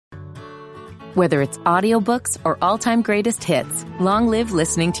Whether it's audiobooks or all-time greatest hits, long live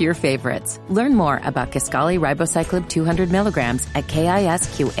listening to your favorites. Learn more about Kisqali Ribociclib 200 milligrams at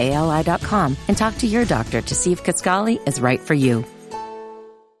KISQALI.com and talk to your doctor to see if Kisqali is right for you.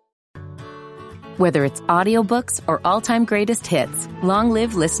 Whether it's audiobooks or all-time greatest hits, long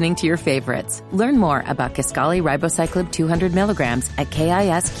live listening to your favorites. Learn more about Kisqali Ribociclib 200 milligrams at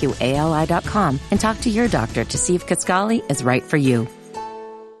KISQALI.com and talk to your doctor to see if Kisqali is right for you.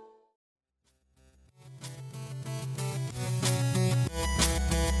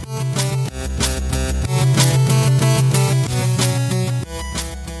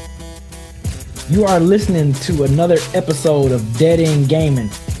 You are listening to another episode of Dead End Gaming,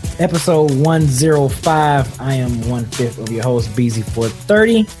 episode 105. I am 1/5 of your host,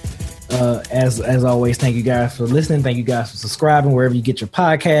 BZ430. As always, thank you guys for listening. Thank you guys for subscribing wherever you get your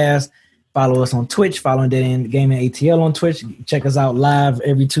podcast. Follow us on Twitch. Follow Dead End Gaming ATL on Twitch. Check us out live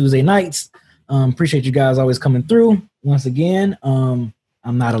every Tuesday nights. Appreciate you guys always coming through. Once again, I'm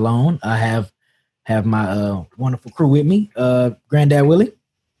not alone. I have my wonderful crew with me. Granddad Willie,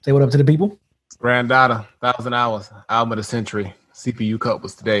 say what up to the people. Granddaughter, 1,000 Hours, album of the century. CPU Cup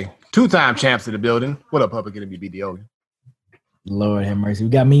was today. 2-time champs in the building. What up, Public Enemy BDO? Lord have mercy. We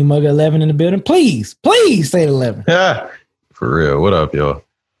got Mean Mugger 11 in the building. Please say 11. Yeah, for real. What up, y'all?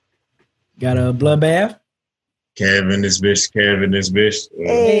 Got a Bloodbath. Kevin, this bitch.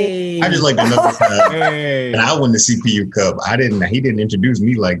 Hey. I just like to know and I won the CPU Cup. He didn't introduce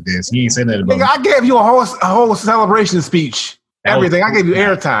me like this. He ain't said nothing about me. I gave you a whole celebration speech. Everything. I gave you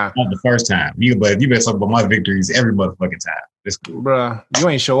airtime. Not the first time. But you better talk about my victories every motherfucking time. That's cool. Bruh, you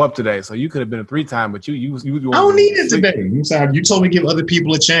ain't show up today, so you could have been a 3-time, but you I don't need it today. I'm sorry. You told me to give other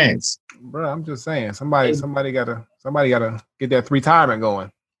people a chance. Bruh, I'm just saying. Somebody gotta get that 3-timing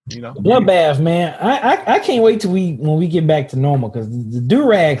going. You know? Bloodbath, man. I can't wait till when we get back to normal, because the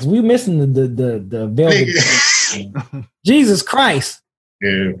do-rags, we missing the velvet. Jesus Christ.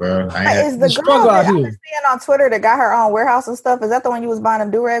 Yeah, bro. Is the girl that I've been seeing on Twitter that got her own warehouse and stuff? Is that the one you was buying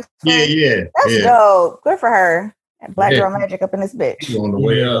them do-rags from? Yeah. That's dope. Good for her. Black girl magic up in this bitch. On the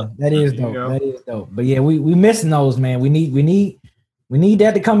way up. That is dope. That is dope. But yeah, we missing those, man. We need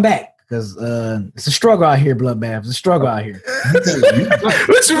that to come back, because it's a struggle out here, Bloodbath. It's a struggle out here. What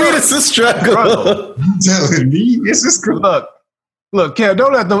you mean it's a struggle? You telling me it's a struggle? Look, Kev,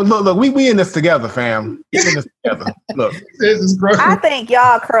 don't let them look. We in this together, fam. We in this together. Look, I think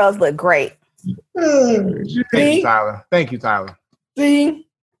y'all curls look great. Thank you, Tyler. See,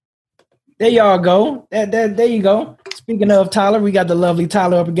 there y'all go. There you go. Speaking of Tyler, we got the lovely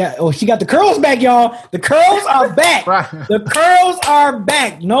Tyler up. She got the curls back, y'all. The curls are back. Right. The curls are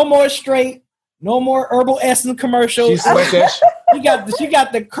back. No more straight. No more Herbal Essence commercials. She got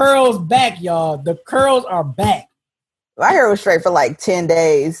the curls back, y'all. The curls are back. My hair was straight for like 10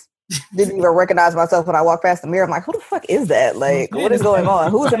 days. Didn't even recognize myself when I walked past the mirror. I'm like, who the fuck is that? Like, what is going on?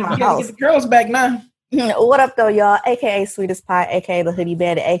 Who's in my house? Get the girls back now. What up, though, y'all? AKA Sweetest Pie, AKA the Hoodie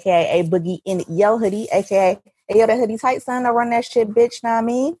Bandit, AKA A Boogie in Yo Hoodie, AKA hey, yo, that hoodie tight, son. I run that shit, bitch. Know what I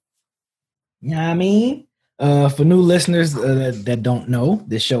mean? You know what I mean? For new listeners that don't know,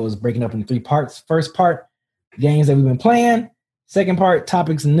 this show is breaking up in 3 parts. First part, games that we've been playing. Second part,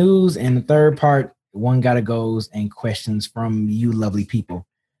 topics and news. And the third part, one gotta goes and questions from you lovely people.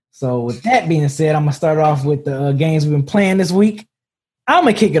 So with that being said, I'm gonna start off with the games we've been playing this week. I'm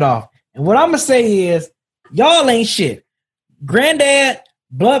gonna kick it off, and what I'm gonna say is, y'all ain't shit. Granddad,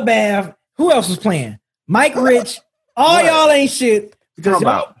 Bloodbath, who else was playing? Mike Rich, all y'all ain't shit, because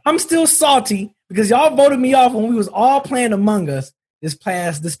I'm still salty because y'all voted me off when we was all playing Among Us this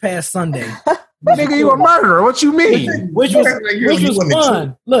past Sunday. Nigga, you a murderer? What you mean? Which was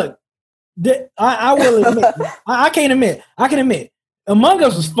fun. Look. I will admit, I can admit, Among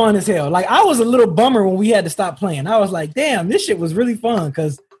Us was fun as hell. Like, I was a little bummer when we had to stop playing. I was like, damn, this shit was really fun,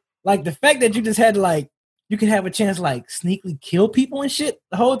 because like the fact that you just had to, like, you could have a chance to like sneakily kill people and shit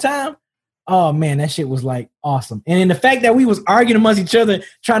the whole time. Oh man, that shit was like awesome. And then the fact that we was arguing amongst each other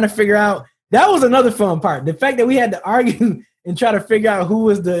trying to figure out, that was another fun part. The fact that we had to argue and try to figure out who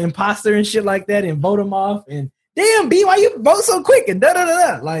was the imposter and shit like that and vote them off. And damn, B, why you vote so quick? And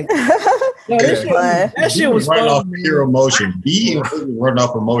da-da-da-da. Like, that shit was run fun, off man. pure emotion. B run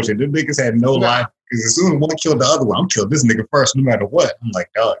off emotion. Them niggas had no life. Because as soon as one killed the other one, I'm killing this nigga first no matter what. I'm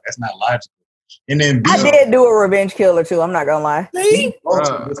like, dog, that's not logical. And then B, I did do a revenge kill or two. I'm not gonna lie. See?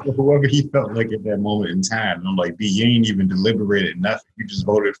 For whoever he felt like at that moment in time. And I'm like, B, you ain't even deliberated nothing. You just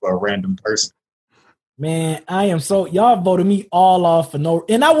voted for a random person. Man, y'all voted me all off for no,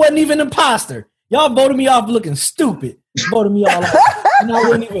 and I wasn't even an imposter. Y'all voted me off looking stupid. Voted me all off. And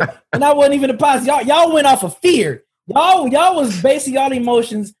I wasn't even an imposter. Y'all went off of fear. Y'all was basing y'all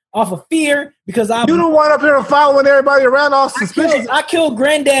emotions off of fear because You the one up here following everybody around all suspicious. I killed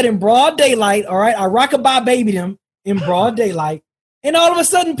Granddad in broad daylight. All right, I rockabye babied him in broad daylight, and all of a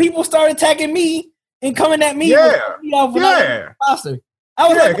sudden people started attacking me and coming at me. Yeah. Imposter. I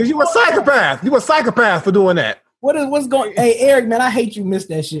was like, because you a psychopath. You a psychopath for doing that. What's going? Hey, Eric, man, I hate you missed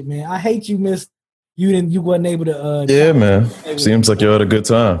that shit, man. I hate you missed. You wasn't able to. Yeah, man. Seems like you had a good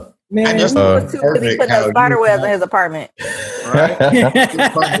time. Man, he was too busy putting up spider webs in his apartment. Right?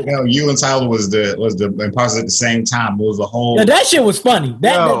 How you and Tyler was the imposters at the same time. It was a whole. Yeah, that shit was funny.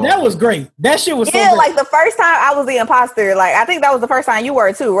 That was great. That shit was so great. Like the first time I was the imposter, like I think that was the first time you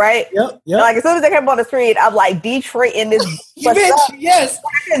were too, right? Yep. Like as soon as they came on the street, I'm like Detroit in this. Yes,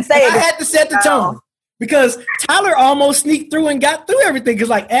 I couldn't say it. I had to set the tone because Tyler almost sneaked through and got through everything. Because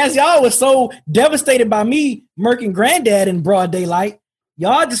like as y'all was so devastated by me murking Granddad in broad daylight.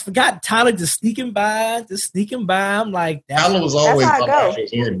 Y'all just forgot Tyler just sneaking by. I'm like, Tyler was always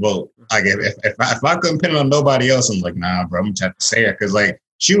the vote. Like if I couldn't pin it on nobody else, I'm like, nah, bro, I'm gonna have to say it because like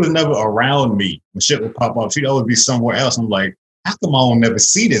she was never around me when shit would pop up. She'd always be somewhere else. I'm like, how come I don't never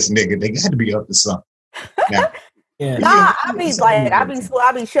see this nigga? They got to be up to something. Now, I be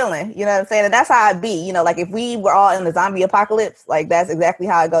chilling. You know what I'm saying? And that's how I be. You know, like if we were all in the zombie apocalypse, like that's exactly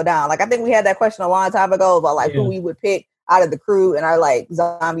how it go down. Like I think we had that question a long time ago about like who we would pick out of the crew and our like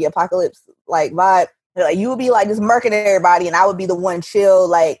zombie apocalypse like vibe. Like you would be like just murking everybody and I would be the one chill,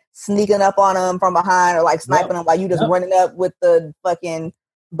 like sneaking up on them from behind or like sniping them while you just running up with the fucking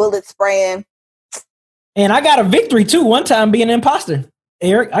bullet spraying. And I got a victory too one time being an imposter.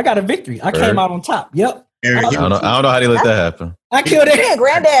 Eric, I got a victory. I came out on top. Yep. Eric, I don't know how do you let that happen. I killed it. And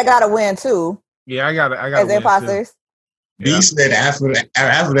Granddad got a win too. Yeah, I got as imposters. Too. B said after that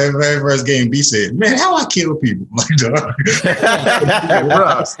very first game, B said, "Man, how I kill people?" Like, dog.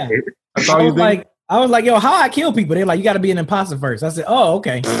 I was like, "Yo, how I kill people?" They're like, "You got to be an imposter first." I said, "Oh,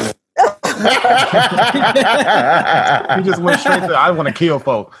 okay." You just went straight to, I want to kill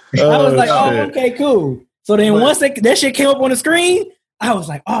folk. I was like, "Oh, okay, cool." So then once that shit came up on the screen, I was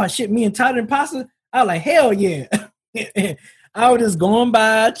like, "Oh shit, me and Tyler imposter." I was like, "Hell yeah!" I was just going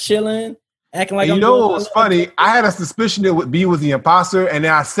by, chilling. Acting like you know what was funny? I had a suspicion that B was the imposter, and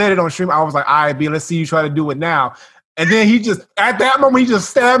then I said it on stream. I was like, all right, B, let's see you try to do it now. And then he just, at that moment, he just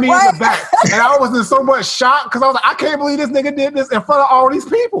stabbed me in the back. And I was in so much shock because I was like, I can't believe this nigga did this in front of all these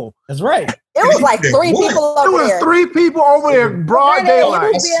people. That's right. It was like three people over there. It was 3 people over there, broad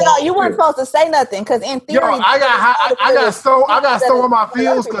daylight. You weren't supposed to say nothing because in theory, I got so in my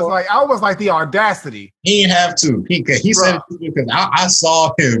feels because like I was like the audacity. He didn't have to. He said it because I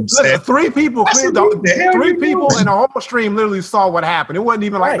saw him. Listen, 3 people, 3 people in the whole stream literally saw what happened. It wasn't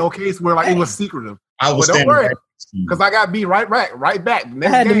even like no case where like it was secretive. I was don't worry. Because I got beat right back. I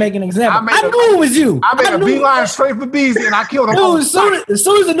had to make an example. I knew it was you. I made a beeline straight for Beezy and I killed him. Dude, as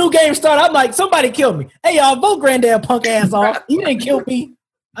soon as the new game started, I'm like, somebody killed me. Hey, y'all, vote Granddad punk ass off. He didn't kill me.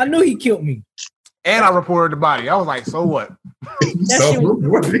 I knew he killed me. And I reported the body. I was like, so what?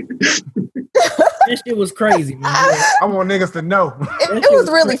 That shit was crazy, man. I want niggas to know. It was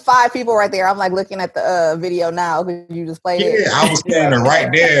really 5 people right there. I'm like looking at the video now because you just played it. Yeah, I was standing right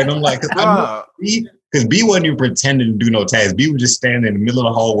there and I'm like, because B wasn't even pretending to do no tasks. B was just standing in the middle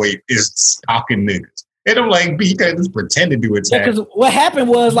of the hallway, just stalking niggas. And I'm like, B, you can't just pretend to do a task. Because what happened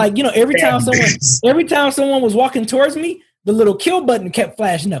was like, you know, every time someone was walking towards me, the little kill button kept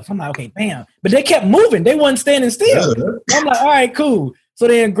flashing up. So I'm like, okay, bam. But they kept moving. They wasn't standing still. I'm like, all right, cool. So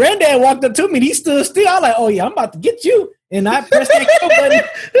then Granddad walked up to me and he stood still. I was like, oh yeah, I'm about to get you. And I pressed that kill button.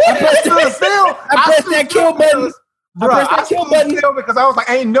 I pressed that kill button. I kill button because I was like,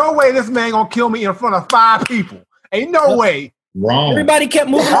 ain't no way this man gonna kill me in front of 5 people. Ain't no way. Wrong. Everybody kept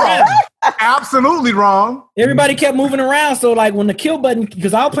moving around. Absolutely wrong. Everybody kept moving around. So like when the kill button,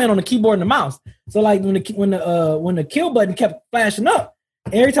 because I was playing on the keyboard and the mouse. So like when the kill button kept flashing up,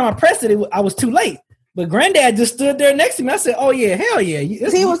 every time I pressed it, I was too late. But Granddad just stood there next to me. I said, "Oh yeah, hell yeah!"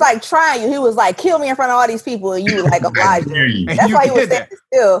 He was like trying you. He was like, "Kill me in front of all these people," and you were like, "Oblige you." That's why he was standing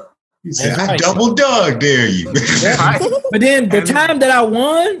still. He said, "I double dog dare you." But then the time that I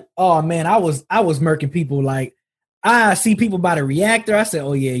won, oh man, I was murking people. Like I see people by the reactor. I said,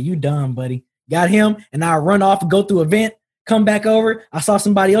 "Oh yeah, you done, buddy." Got him, and I run off and go through a vent. Come back over. I saw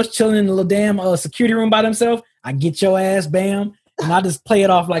somebody else chilling in the little damn security room by themselves. I get your ass, bam. And I just play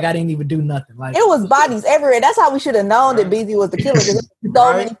it off like I didn't even do nothing. Like it was bodies everywhere. That's how we should have known that BZ was the killer. Because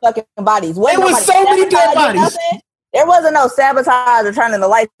so many fucking bodies. There was so many dead bodies. There wasn't no sabotage or turning the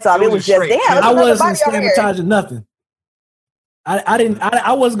lights off. It was just damn. I wasn't sabotaging nothing.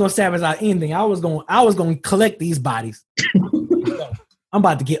 I wasn't gonna sabotage anything. I was gonna collect these bodies. I'm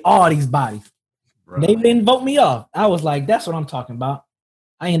about to get all these bodies. Right. They didn't vote me off. I was like, that's what I'm talking about.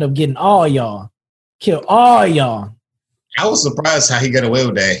 I end up getting all y'all, kill all y'all. I was surprised how he got away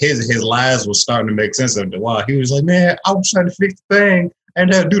with that. His lies was starting to make sense after a while. He was like, man, I was trying to fix the thing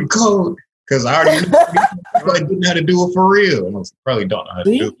and had to do the code because I already knew I didn't know how to do it for real. And I probably don't know how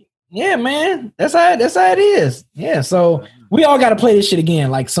to do it. Yeah, man. That's how it is. Yeah, so we all got to play this shit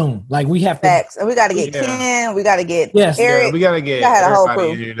again, like soon. Like we have to. Facts. And we got to get Ken. We got to get Yes. Yeah, Eric. we got to get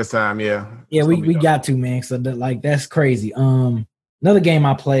everybody in here this time. Yeah. Yeah, we got to, man. So that's crazy. Another game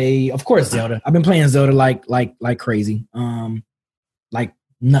I play, of course, Zelda. I've been playing Zelda like crazy, like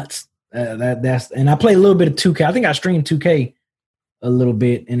nuts. That's and I played a little bit of 2K. I think I streamed 2K a little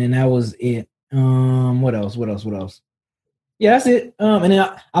bit, and then that was it. What else? Yeah, that's it. And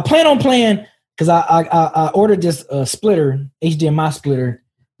then I plan on playing because I ordered this splitter, HDMI splitter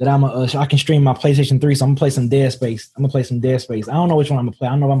that I can stream my PlayStation 3. So I'm gonna play some Dead Space. I don't know which one I'm gonna play.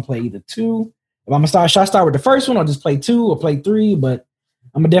 I don't know if I'm gonna play either 2. If I'm gonna start with the first one or just play 2 or play 3, but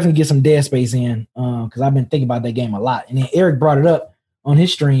I'm gonna definitely get some Dead Space in because I've been thinking about that game a lot. And then Eric brought it up on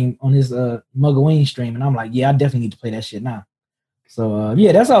his stream, on his Mugaween stream, and I'm like, yeah, I definitely need to play that shit now. So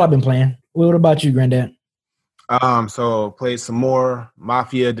yeah, that's all I've been playing. What about you, Granddad? So played some more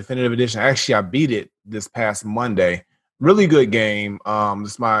Mafia Definitive Edition. Actually, I beat it this past Monday. Really good game.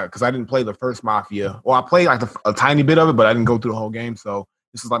 Because I didn't play the first Mafia. Well, I played like a tiny bit of it, but I didn't go through the whole game. So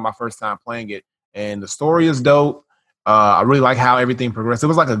this is like my first time playing it. And the story is dope. I really like how everything progressed. It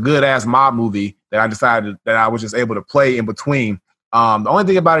was like a good ass mob movie that I decided that I was just able to play in between. The only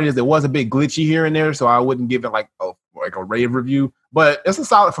thing about it is it was a bit glitchy here and there, so I wouldn't give it like a rave review. But it's a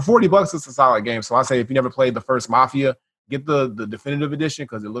solid for $40. It's a solid game. So I say if you never played the first Mafia, get the definitive edition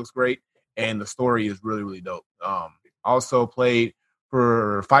because it looks great and the story is really, really dope. Also played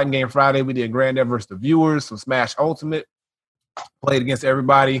for Fighting Game Friday. We did Granddad versus the Viewers, some Smash Ultimate. Played against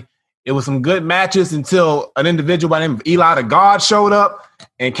everybody. It was some good matches until an individual by the name of Eli the God showed up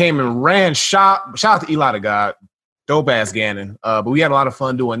and came and ran shot. Shout out to Eli the God. Dope ass Ganon. But we had a lot of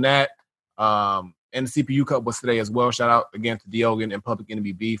fun doing that. And the CPU Cup was today as well. Shout out again to Diogen and Public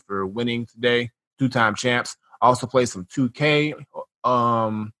Enemy B for winning today. 2-time champs. I also played some 2K.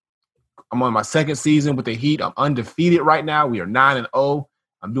 I'm on my second season with the Heat. I'm undefeated right now. We are 9-0.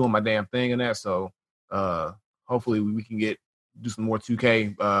 I'm doing my damn thing in that. So hopefully we can do some more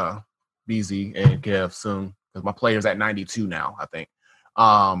 2K BZ and Kev soon because my player's at 92 now, I think.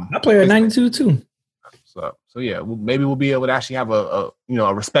 My player at 92 too. So yeah, maybe we'll be able to actually have a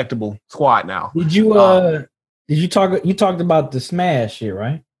respectable squad now. Did you talked about the Smash shit,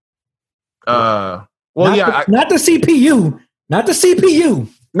 right? Not the CPU.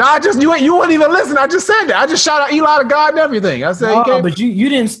 No, you wouldn't even listen. I just said that. I just shout out Eli the God and everything. I said, but you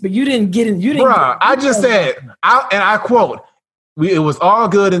didn't get in. Bruh, I just said, I quote, it was all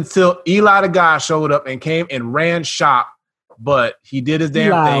good until Eli the God showed up and came and ran shop. But he did his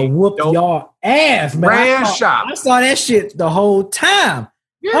damn thing. Whooped y'all ass, man. Ran shop. I saw that shit the whole time.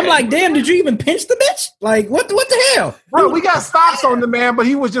 Yeah. I'm like, damn, did you even pinch the bitch? Like, what the hell? Bro, we got stocks on the man, but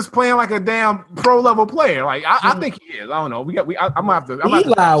he was just playing like a damn pro level player. Like, I think he is. I don't know. I'm gonna have to.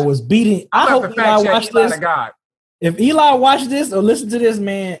 Eli was beating. I hope Eli watched this. If Eli watched this or listen to this,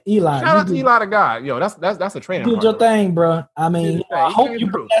 man, Eli. Shout out to Eli the God. Yo, that's a trainer. Do your thing, bro. I mean, I hope you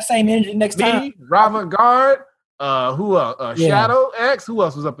bring that same energy next time. Robert Guard. Who else? Shadow X. Who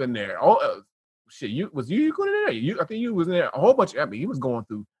else was up in there? Oh, shit. You going in there? I think you was in there. A whole bunch. He was going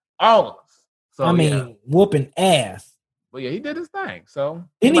through all of us. So whooping ass. Well, yeah, he did his thing. So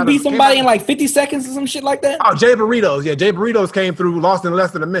didn't he beat somebody in like 50 seconds or some shit like that? Oh, Jay Burritos. Yeah, Jay Burritos came through, lost in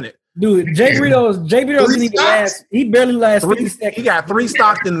less than a minute. Dude, Jay Burritos didn't even last. He barely lasted 50 seconds. He got 3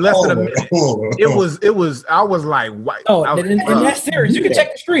 stocks in less than a minute. It was. I was like, what? Oh, and that's serious. You can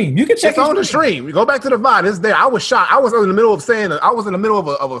check the stream. It's on the stream. Go back to the VOD. It's there. I was shocked. I was in the middle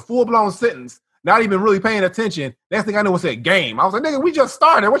of a full blown sentence, not even really paying attention. Next thing I knew, it said game. I was like, nigga, we just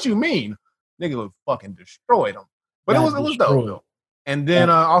started. What you mean? Nigga was fucking destroyed him. But it was dope though. And then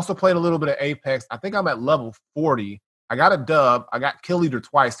also played a little bit of Apex. I think I'm at level 40. I got a dub. I got kill leader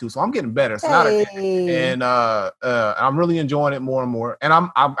twice too, so I'm getting better. So and I'm really enjoying it more and more. And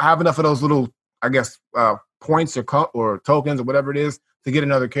I have enough of those little, I guess, points or tokens or whatever it is to get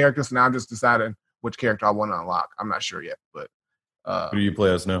another character. So now I'm just deciding which character I want to unlock. I'm not sure yet, but who do you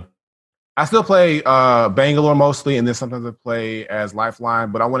play as now? I still play Bangalore mostly, and then sometimes I play as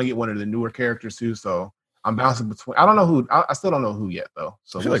Lifeline. But I want to get one of the newer characters too. So I'm bouncing between. I don't know who. I still don't know who yet though.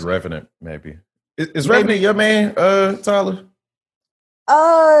 So I feel like Revenant maybe. Is Revenant your main, Tyler?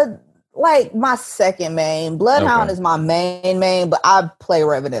 Like my second main. Bloodhound is my main, but I play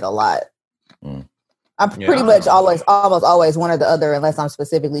Revenant a lot. I'm pretty much almost always one or the other, unless I'm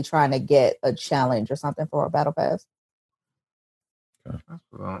specifically trying to get a challenge or something for a battle pass.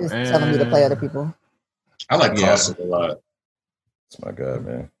 Just telling me to play other people. I like Caustic a lot. That's my guy,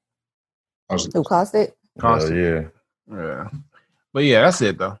 man. Who Caustic? Yeah. But yeah, that's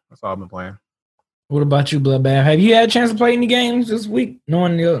it though. That's all I've been playing. What about you, Bloodbath? Have you had a chance to play any games this week?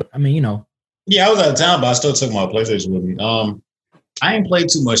 Knowing the, I mean, you know. Yeah, I was out of town, but I still took my PlayStation with me. I ain't played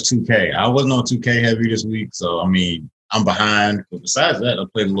too much 2K. I wasn't on 2K heavy this week, so I mean, I'm behind. But besides that, I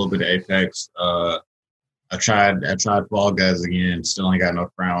played a little bit of Apex. I tried Fall Guys again. Still ain't got no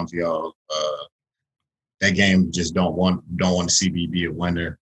crowns, y'all. That game just don't want to see me be a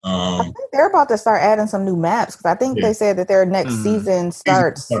winner. I think they're about to start adding some new maps because I think they said that their next season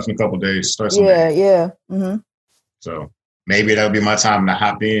starts in a couple days. Yeah. Mm-hmm. So maybe that'll be my time to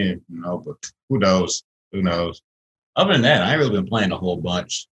hop in, you know. But who knows? Who knows? Other than that, I ain't really been playing a whole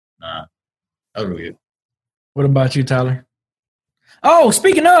bunch. Nah, that was really it. What about you, Tyler? Oh,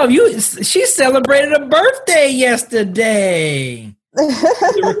 speaking of she celebrated a birthday yesterday. Listen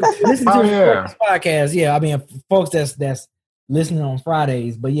to the podcast. Yeah, I mean, folks that's listening on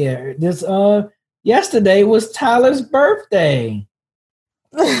Fridays. But yeah, this yesterday was Tyler's birthday.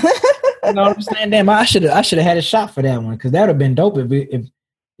 You know what I'm saying? Damn, I should have had a shot for that one because that would have been dope if we'd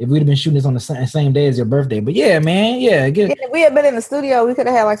have been shooting this on the same day as your birthday. But yeah, man, if we had been in the studio, we could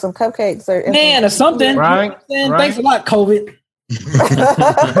have had like some cupcakes or something. Right? You know right. Thanks a lot, COVID.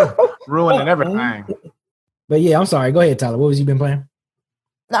 Ruining everything. But yeah, I'm sorry. Go ahead, Tyler. What was you been playing?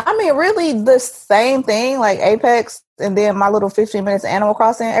 No, I mean, really the same thing, like Apex and then my little 15 minutes of Animal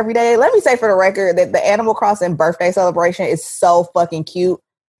Crossing every day. Let me say for the record that the Animal Crossing birthday celebration is so fucking cute.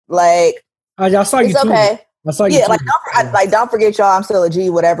 Like, I saw you. It's okay. I saw you. Yeah, don't forget, y'all. I'm still a G,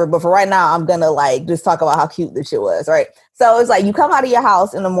 whatever. But for right now, I'm gonna like just talk about how cute this shit was, right? So it's like you come out of your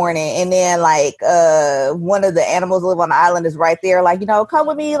house in the morning, and then like one of the animals that live on the island is right there, like, you know, come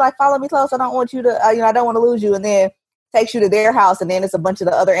with me, like follow me close. I don't want you to, I don't want to lose you. And then takes you to their house, and then it's a bunch of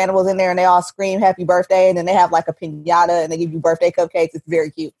the other animals in there, and they all scream happy birthday, and then they have like a piñata, and they give you birthday cupcakes. It's very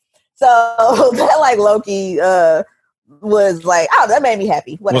cute. So that like Loki was like, oh, that made me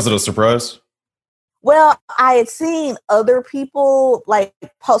happy. Whatever. Was it a surprise? Well, I had seen other people like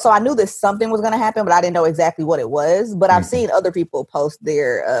post, so I knew that something was going to happen, but I didn't know exactly what it was. But I've seen other people post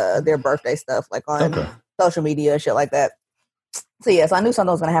their birthday stuff like on social media, shit like that. So yes, I knew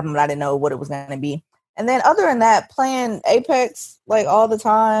something was going to happen, but I didn't know what it was going to be. And then other than that, playing Apex like all the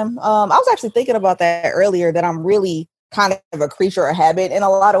time. I was actually thinking about that earlier, that I'm really kind of a creature of habit in a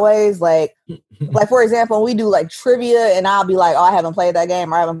lot of ways. Like for example, we do like trivia and I'll be like, oh, I haven't played that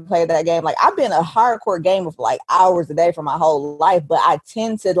game or I haven't played that game. Like I've been a hardcore gamer for like hours a day for my whole life, but I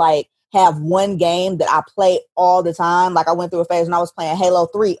tend to like have one game that I play all the time. Like I went through a phase when I was playing Halo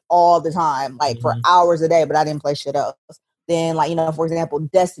 3 all the time, like for hours a day, but I didn't play shit else. Then like, for example,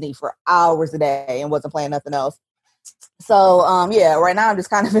 Destiny for hours a day and wasn't playing nothing else. So yeah, right now I'm just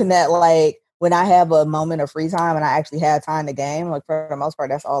kind of in that like, when I have a moment of free time and I actually have time to game, like for the most part,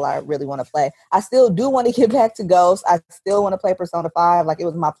 that's all I really want to play. I still do want to get back to Ghost. I still want to play Persona 5. Like it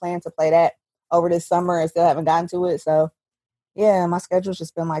was my plan to play that over this summer and still haven't gotten to it. So yeah, my schedule's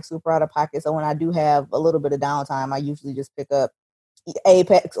just been like super out of pocket. So when I do have a little bit of downtime, I usually just pick up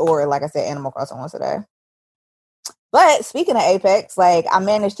Apex or like I said, Animal Crossing once a day. But speaking of Apex, like I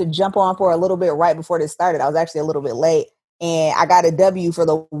managed to jump on for a little bit right before this started. I was actually a little bit late. And I got a W for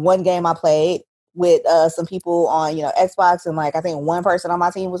the one game I played with some people on, Xbox. And like, I think one person on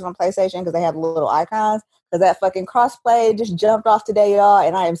my team was from PlayStation because they have little icons. Because that fucking crossplay just jumped off today, y'all.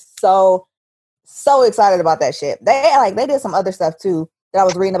 And I am so, so excited about that shit. They did some other stuff too that I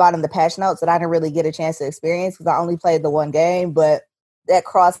was reading about in the patch notes that I didn't really get a chance to experience because I only played the one game. But that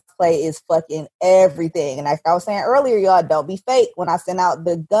crossplay is fucking everything. And like I was saying earlier, y'all, don't be fake when I send out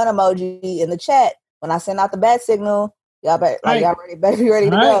the gun emoji in the chat. When I send out the bat signal, y'all better be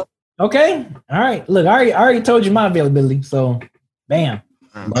ready to go. Okay. All right. Look, I already told you my availability. So, bam.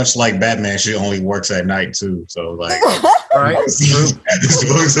 Much like Batman, she only works at night too. So, like, all right.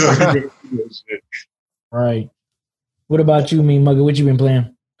 Right. What about you, Mean Mugger? What you been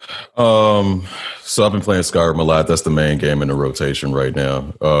playing? So I've been playing Skyrim a lot. That's the main game in the rotation right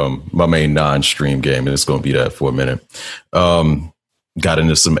now. My main non-stream game, and it's going to be that for a minute. Got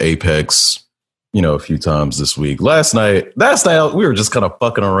into some Apex. A few times this week. Last night we were just kind of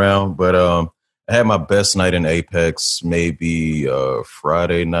fucking around, but I had my best night in Apex, maybe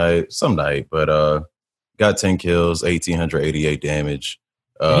Friday night, some night, but got 10 kills, 1,888 damage.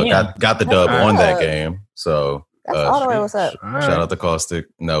 Got the dub on that game. So that's all the way. What's up? Shout out to Caustic.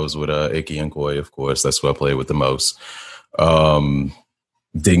 And that was with Icky and Koi, of course. That's who I played with the most.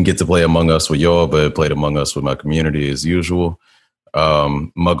 Didn't get to play Among Us with y'all, but played Among Us with my community as usual.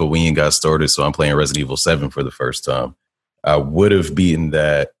 Muggaween got started, so I'm playing Resident Evil 7 for the first time. I would have beaten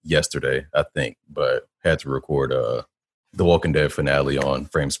that yesterday, I think, but had to record the Walking Dead finale on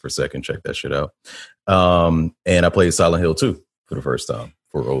frames per second. Check that shit out. And I played Silent Hill 2 for the first time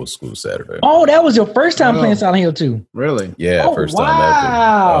for Old School Saturday. Oh, that was your first time playing Silent Hill 2? Really? Yeah, first time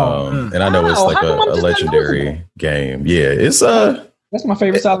ever. And I know it's like a legendary game. Yeah, it's that's my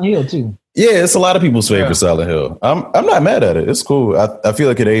favorite Silent Hill too. Yeah, it's a lot of people's favorite Silent Hill. I'm not mad at it. It's cool. I feel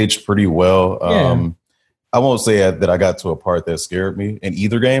like it aged pretty well. I won't say that I got to a part that scared me in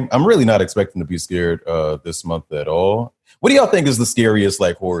either game. I'm really not expecting to be scared this month at all. What do y'all think is the scariest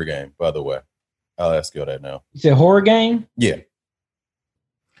like horror game, by the way? I'll ask y'all that now. You said horror game? Yeah.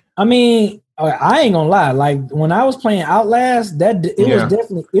 I mean, I ain't gonna lie. Like when I was playing Outlast,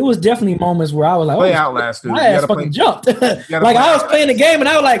 it was definitely moments where I was like, play Outlast, dude. My ass fucking jumped. Like I was playing the game and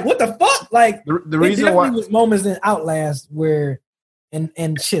I was like, what the fuck? Like the reason why was moments in Outlast where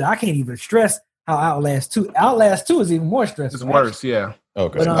and shit, I can't even stress how Outlast 2 is even more stressful. It's worse, yeah.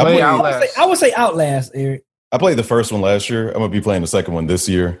 Okay. But, I would say Outlast, Eric. I played the first one last year. I'm gonna be playing the second one this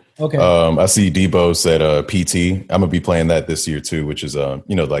year. Okay. I see Debo said PT. I'm gonna be playing that this year too, which is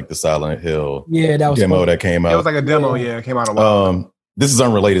like the Silent Hill that was demo that came out. It was like a demo, it came out a while. This is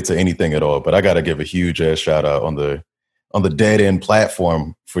unrelated to anything at all, but I gotta give a huge ass shout out on the Dead End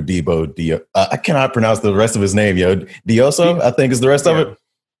platform for Debo. I cannot pronounce the rest of his name, yo. Dioso, I think is the rest of it.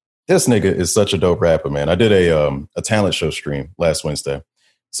 This nigga is such a dope rapper, man. I did a talent show stream last Wednesday.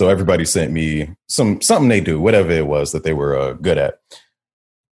 So everybody sent me something they do, whatever it was that they were good at.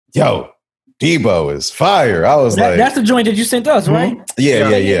 Yo, Debo is fire. I was like, that's the joint that you sent us, right?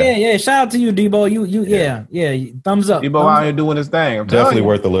 Yeah. Shout out to you, Debo. You thumbs up. Debo out here doing his thing. Definitely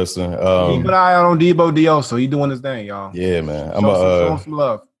worth a listen. Keep an eye out on Debo Dioso. He doing his thing, y'all. Yeah, man. Show some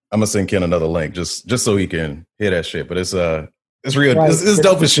love. I'm gonna send Ken another link just so he can hear that shit. But it's real. Right. It's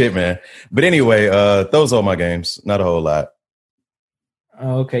dope as shit, man. But anyway, those are my games. Not a whole lot.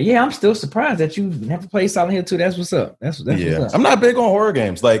 Okay, yeah, I'm still surprised that you never played Silent Hill 2. That's what's up. That's what's up. I'm not big on horror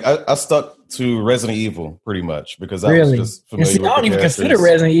games. Like I stuck to Resident Evil pretty much because I was just familiar with I don't even consider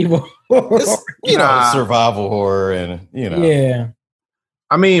Resident Evil. It's, survival horror and Yeah.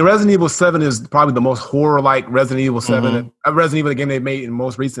 I mean, Resident Evil 7 is probably the most horror-like Resident Evil 7. Resident Evil, the game they made in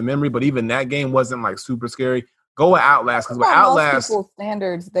most recent memory, but even that game wasn't like super scary. Go with Outlast because with Outlast, most people's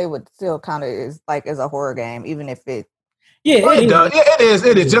standards, they would still count it as a horror game, even if it. Yeah, it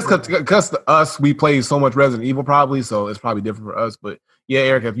is. Just because to us, we play so much Resident Evil probably, so it's probably different for us. But yeah,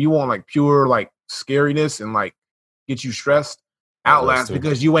 Eric, if you want like pure like scariness and like get you stressed, Outlast,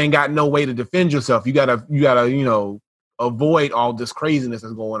 because you ain't got no way to defend yourself. You gotta avoid all this craziness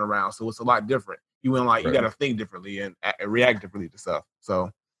that's going around. So it's a lot different. You gotta think differently and react differently to stuff.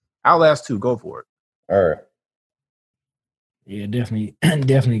 So Outlast 2, go for it. All right. Yeah,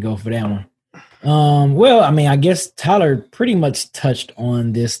 definitely go for that one. Well, I mean, I guess Tyler pretty much touched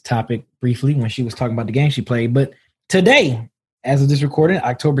on this topic briefly when she was talking about the game she played. But today, as of this recording,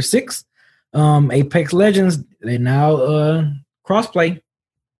 October 6th, Apex Legends, they now crossplay.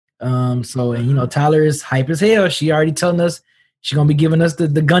 So Tyler is hype as hell. She already telling us she's gonna be giving us the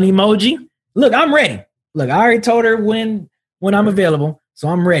gun emoji. Look, I'm ready. Look, I already told her when I'm available, so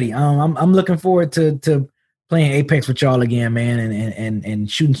I'm ready. I'm looking forward to playing Apex with y'all again, man,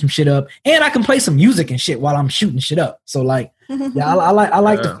 and shooting some shit up. And I can play some music and shit while I'm shooting shit up. So like, yeah, I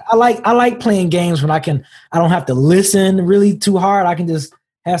like playing games when I don't have to listen really too hard. I can just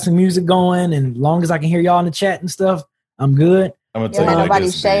have some music going, and as long as I can hear y'all in the chat and stuff, I'm good. I'm gonna tell you,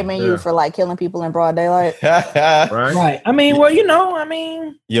 nobody's shaming you for like killing people in broad daylight. Right. I mean, well,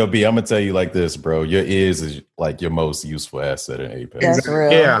 Yo, B, I'm gonna tell you like this, bro. Your ears is like your most useful asset in Apex. That's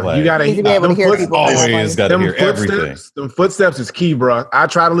real. Yeah, like, you gotta be able to hear people. Always gotta hear everything. Them footsteps is key, bro. I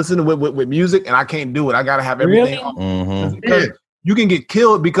try to listen to with music, and I can't do it. I gotta have everything on. Mm-hmm. Because you can get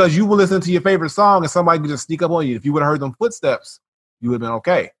killed because you will listen to your favorite song, and somebody can just sneak up on you. If you would have heard them footsteps, you would have been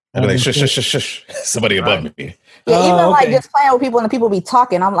okay. I'd be like, shush. Somebody above me. Yeah, even like just playing with people and the people be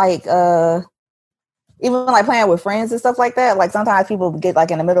talking. I'm like, even like playing with friends and stuff like that. Like sometimes people get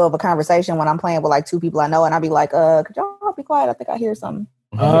like in the middle of a conversation when I'm playing with like two people I know, and I'll be like, could y'all be quiet? I think I hear something.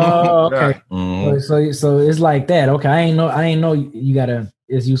 Oh, okay. Mm-hmm. So it's like that. Okay, I ain't know you gotta.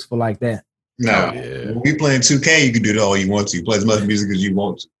 It's useful like that. No, when we playing 2K, you can do it all you want to. You play as much music as you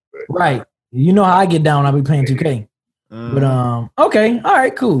want to. But. Right. You know how I get down. I'll be playing 2K. But okay, all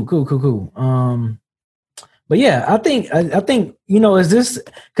right, cool. But yeah, I think is this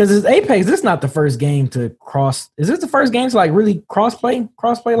because it's Apex? This is not the first game to cross. Is this the first game to like really crossplay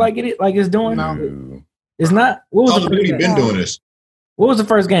like it's doing? No, it's not. What was Call of Duty been doing this? What was the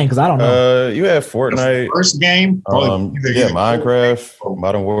first game? Because I don't know. You had Fortnite. First game, Minecraft,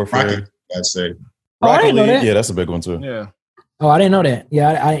 Modern Warfare. Rocket, I'd say. Rocket didn't know League, that. yeah, that's a big one too. Yeah. Oh, I didn't know that.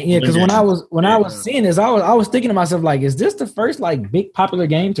 Yeah, because when I was seeing this, I was thinking to myself like, is this the first like big popular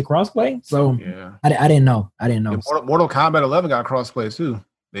game to crossplay? So Yeah. I didn't know. I didn't know. Yeah, Mortal Kombat 11 got crossplay too.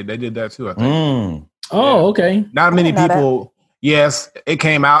 They did that too, I think. Oh, okay. Not many people. Yes, it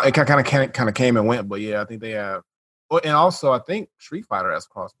came out. It kind of came and went, but yeah, I think they have. And also, I think Street Fighter has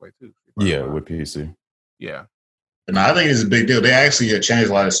crossplay too. Yeah, with PC. Yeah. But no, I think it's a big deal. They actually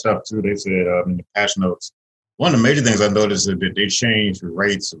changed a lot of stuff too. They said in the patch notes, one of the major things I noticed is that they changed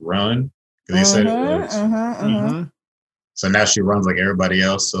Wraith's run because they said it was. So now she runs like everybody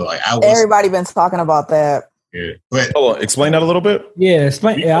else. So like everybody been talking about that. Yeah, but explain that a little bit. Yeah,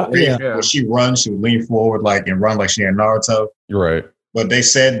 explain. Yeah. When she runs, she would lean forward and run like she had Naruto. You're right. But they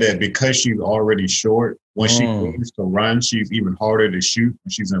said that because she's already short, when she leans to run, she's even harder to shoot when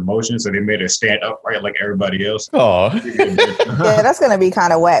she's in motion. So they made her stand upright like everybody else. Oh, yeah, that's going to be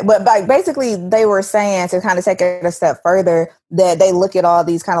kind of whack. But like basically, they were saying to kind of take it a step further that they look at all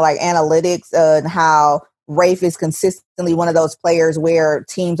these kind of like analytics and how Wraith is consistently one of those players where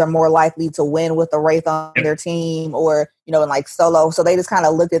teams are more likely to win with a Wraith on their team, or in like solo. So they just kind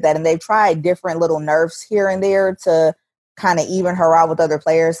of looked at that and they've tried different little nerfs here and there to kind of even her out with other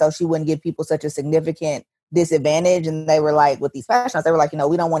players so she wouldn't give people such a significant disadvantage. And they were like, with these patch notes, they were like,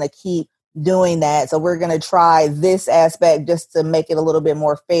 we don't want to keep doing that. So we're going to try this aspect just to make it a little bit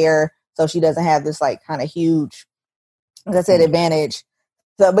more fair so she doesn't have this like kind of huge, like I said, advantage.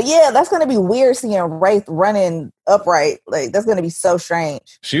 So, but yeah, that's going to be weird seeing Wraith running upright. Like, that's going to be so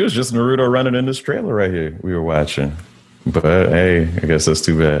strange. She was just Naruto running in this trailer right here we were watching. But hey, I guess that's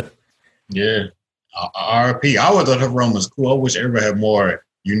too bad. Yeah. RP. I always thought her run was cool. I wish everybody had more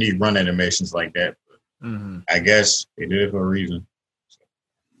unique run animations like that. But I guess they did it for a reason.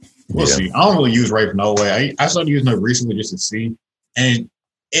 We'll see. I don't really use Wraith no way. I started using her recently just to see. And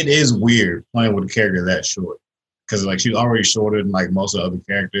it is weird playing with a character that short. Because like she's already shorter than like most of the other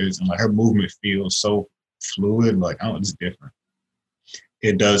characters, and like her movement feels so fluid. Like, it's different.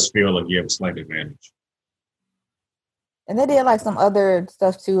 It does feel like you have a slight advantage. And they did like some other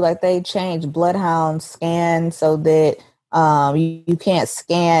stuff too. Like they changed Bloodhound scan so that you can't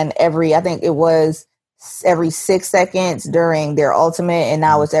scan I think it was every 6 seconds during their ultimate, and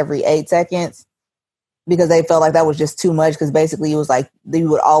now it's every 8 seconds because they felt like that was just too much. Because basically it was like you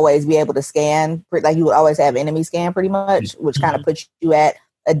would always be able to scan, like you would always have enemy scan pretty much, which kind of puts you at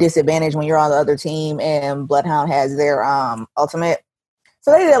a disadvantage when you're on the other team and Bloodhound has their ultimate.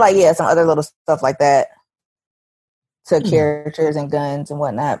 So they did like some other little stuff like that to characters and guns and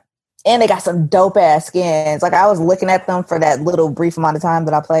whatnot. And they got some dope ass skins. Like I was looking at them for that little brief amount of time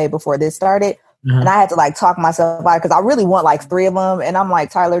that I played before this started. And I had to like talk myself out because I really want like 3 of them. And I'm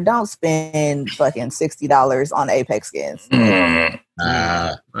like, Tyler, don't spend fucking $60 on Apex skins.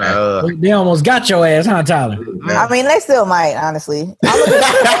 They almost got your ass, huh, Tyler? I mean, they still might, honestly. I'm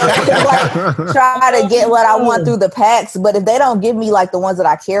like, try to get what I want through the packs, but if they don't give me like the ones that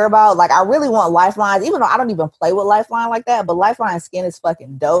I care about, like I really want Lifelines, even though I don't even play with Lifeline like that, but Lifeline skin is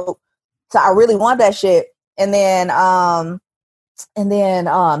fucking dope. So I really want that shit. And then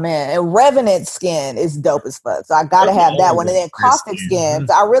oh man, and Revenant skin is dope as fuck. So I gotta have that one. And then Caustic skin.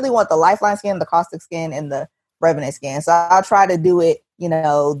 So I really want the Lifeline skin, the Caustic skin, and the Revenant skin. So I'll try to do it,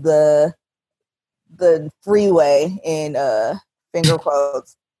 the freeway in finger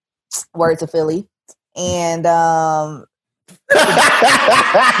quotes, word to Philly. And early.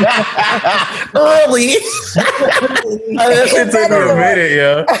 That shit took a minute,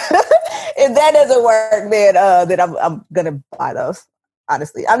 yeah. If that doesn't work, then I'm gonna buy those.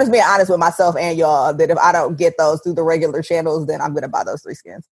 Honestly, I'm just being honest with myself and y'all that if I don't get those through the regular channels, then I'm gonna buy those 3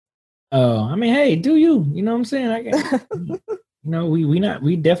 skins. Oh, I mean, hey, do you? You know what I'm saying?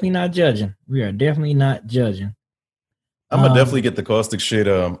 We definitely not judging. We are definitely not judging. I'm gonna definitely get the Caustic shit.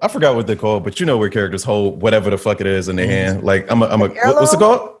 I forgot what they're called, but where characters hold whatever the fuck it is in their hand. Like what's it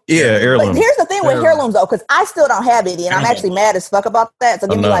called? Yeah, heirloom. But here's the thing with heirlooms though, because I still don't have it, and I'm actually mad as fuck about that. So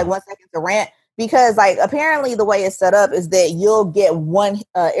give me like 1 second to rant. Because like apparently the way it's set up is that you'll get 1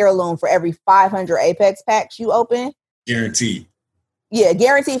 heirloom for every 500 Apex packs you open. Guaranteed. Yeah,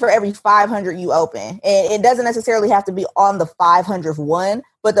 guaranteed for every 500 you open. And it doesn't necessarily have to be on the 500th one,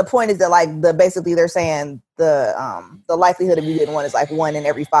 but the point is that like basically they're saying the likelihood of you getting one is like 1 in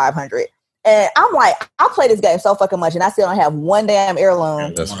every 500. And I'm like, I play this game so fucking much and I still don't have 1 damn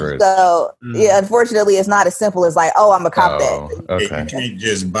heirloom. That's crazy. So yeah, unfortunately it's not as simple as like, I'm a cop that. Okay. You can't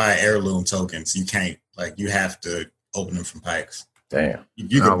just buy heirloom tokens. You can't, like, you have to open them from packs. Damn.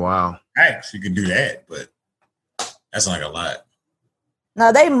 You can wow. Packs, you can do that, but that's like a lot.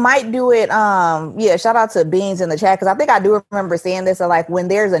 No, they might do it. Yeah, shout out to Beans in the chat because I think I do remember saying this. So like when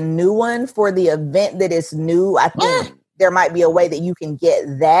there's a new one for the event that is new, I think there might be a way that you can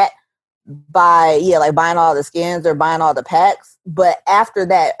get that by like buying all the skins or buying all the packs. But after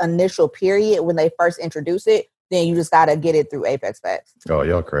that initial period, when they first introduce it, then you just gotta get it through Apex packs. Oh,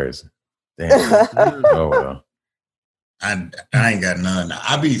 y'all crazy! Damn. Oh well. I ain't got none.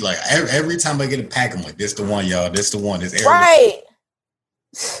 I be like every time I get a pack, I'm like, this the one, y'all. This the one. This right.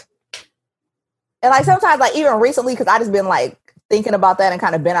 And like sometimes, like even recently, because I just been like thinking about that and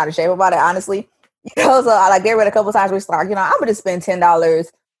kind of been out of shape about it, honestly. So I like get rid a couple times. We start, I'm gonna just spend $10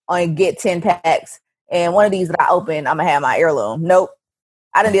 on get 10 packs, and one of these that I open, I'm gonna have my heirloom. Nope,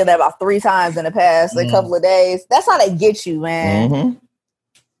 I done did that about 3 times in the past a couple of days. That's how they get you, man. Mm-hmm.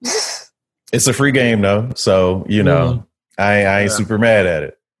 It's a free game though, so I ain't super mad at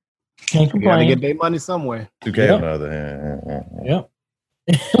it. Can't complain. Gotta get their money somewhere. 2K on the other hand. Yep.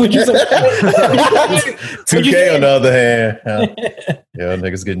 What'd you say? 2K on the other hand. Yeah,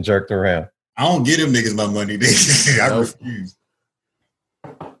 niggas getting jerked around. I don't give them niggas my money. I refuse.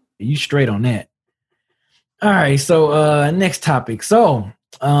 You straight on that. All right, so next topic. So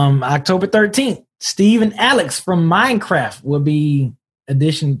October 13th, Steve and Alex from Minecraft will be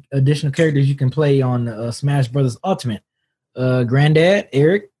additional characters you can play on Smash Brothers Ultimate. Granddad,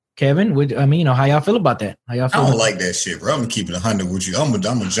 Eric, Kevin, how y'all feel about that? How y'all feel? I don't like that shit, bro. I'm gonna keep it 100 with you. I'm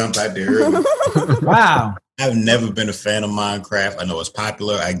gonna jump out there early. Wow. I've never been a fan of Minecraft. I know it's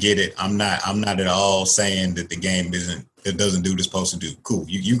popular. I get it. I'm not at all saying that the game doesn't do what it's supposed to do. Cool.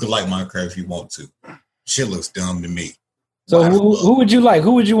 You can like Minecraft if you want to. Shit looks dumb to me. So who would you like?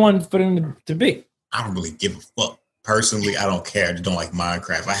 Who would you want for them to be? I don't really give a fuck. Personally, I don't care. I just don't like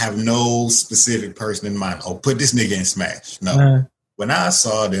Minecraft. I have no specific person in mind. Oh, put this nigga in Smash. No. When I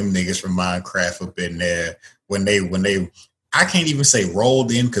saw them niggas from Minecraft up in there, when they I can't even say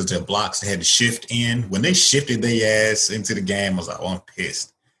rolled in because their blocks they had to shift in. When they shifted their ass into the game, I was like, oh, I'm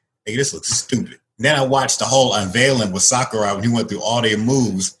pissed. Hey, this looks stupid. Then I watched the whole unveiling with Sakurai when he went through all their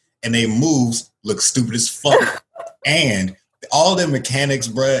moves, and their moves look stupid as fuck. And all their mechanics,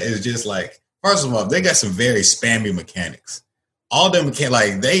 bruh, is just like, first of all, they got some very spammy mechanics. All them mechanics,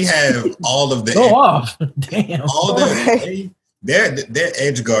 like they have all of the go off. Damn. All their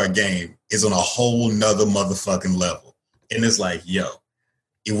edge guard game is on a whole nother motherfucking level. And it's like, yo,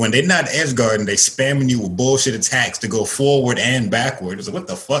 when they're not edge guarding, they spamming you with bullshit attacks to go forward and backward. It's like, what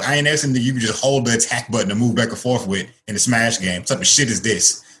the fuck? I ain't asking that you can just hold the attack button and move back and forth with in the Smash game. What type of shit is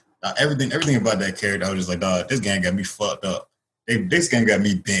this? Everything about that character, I was just like, dog, this game got me fucked up. This game got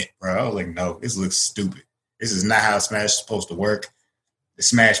me bent, bro. I was like, no, this looks stupid. This is not how Smash is supposed to work. The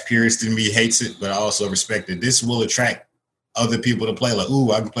Smash purist in me hates it, but I also respect it. This will attract other people to play. Like,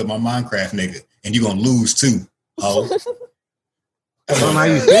 ooh, I can play my Minecraft nigga, and you're gonna lose too. Oh, tell them how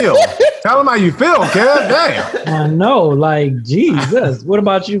you feel. Tell them how you feel, Kev. Damn. I know, like Jesus. What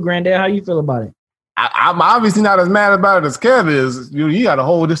about you, Granddad? How you feel about it? I'm obviously not as mad about it as Kev is. You got a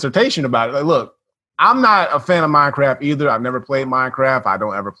whole dissertation about it. Like, look, I'm not a fan of Minecraft either. I've never played Minecraft. I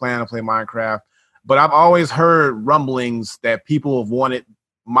don't ever plan to play Minecraft. But I've always heard rumblings that people have wanted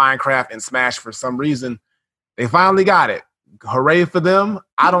Minecraft and Smash for some reason. They finally got it. Hooray for them.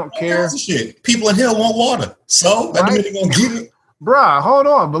 I don't care. Shit. People in here want water. So that means they're gonna get it. Bruh, hold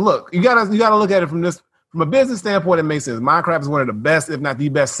on. But look, you gotta look at it from a business standpoint, it makes sense. Minecraft is one of the best, if not the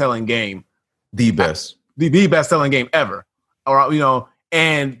best selling game. The best. The best selling game ever. Or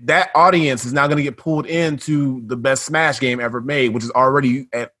and that audience is now gonna get pulled into the best Smash game ever made, which is already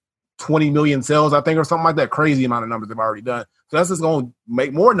at 20 million sales, I think, or something like that. Crazy amount of numbers they've already done. So that's just gonna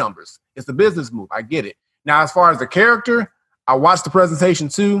make more numbers. It's a business move. I get it. Now, as far as the character, I watched the presentation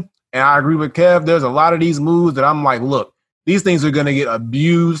too, and I agree with Kev. There's a lot of these moves that I'm like, look, these things are gonna get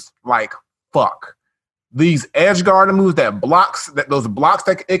abused like fuck. These edge guarding moves, those blocks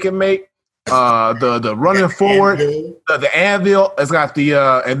that it can make, the running forward, the anvil, it's got the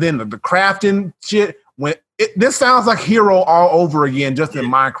and then the crafting shit. This sounds like Hero all over again, just in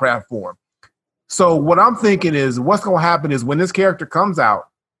Minecraft form. So what I'm thinking is, what's gonna happen is when this character comes out,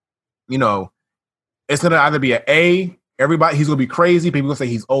 it's gonna either be he's gonna be crazy, people gonna say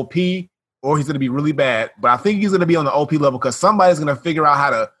he's OP, or he's gonna be really bad. But I think he's gonna be on the OP level because somebody's gonna figure out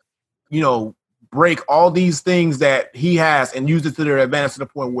how to, break all these things that he has and use it to their advantage to the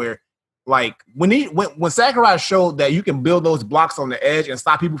point where, like, when Sakurai showed that you can build those blocks on the edge and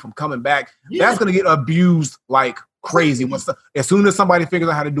stop people from coming back, that's gonna get abused like crazy. As soon as somebody figures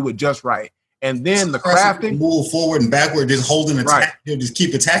out how to do it just right. And then the crafting, move forward and backward, just holding attack, right. Just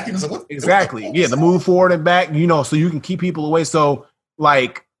keep attacking. Like, what? Exactly. Yeah, the move forward and back, so you can keep people away. So,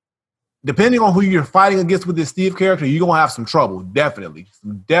 like, depending on who you're fighting against with this Steve character, you're going to have some trouble. Definitely.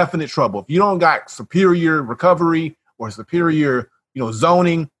 Some definite trouble. If you don't got superior recovery or superior,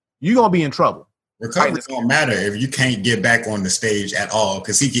 zoning, you're going to be in trouble. Recovery don't matter if you can't get back on the stage at all,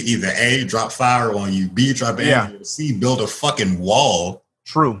 because he can either A, drop fire on you, B, drop ammo, C, build a fucking wall.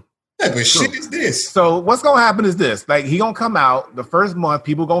 True. Like, what shit is this? So what's going to happen is this. Like, he going to come out the first month,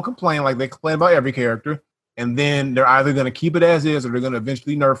 people going to complain like they complain about every character, and then they're either going to keep it as is or they're going to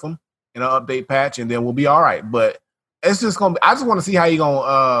eventually nerf them in an update patch, and then we'll be all right. But it's just going to be – I just want to see how he's going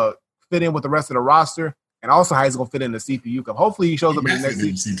to fit in with the rest of the roster. And also how he's going to fit in the CPU Cup. Hopefully he shows up in the next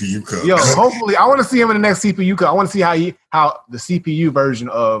CPU Cup. Yo, hopefully I want to see him in the next CPU Cup. I want to see how the CPU version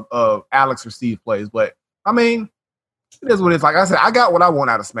of Alex or Steve plays. But I mean, it is what it's like. I said, I got what I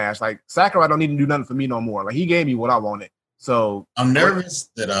want out of Smash. Like Sakurai don't need to do nothing for me no more. Like he gave me what I wanted. So I'm nervous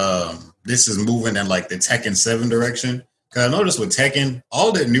that this is moving in like the Tekken 7 direction. Cause I noticed with Tekken,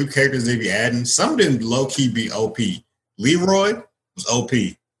 all the new characters they be adding, some of them low key be OP. Leroy was OP.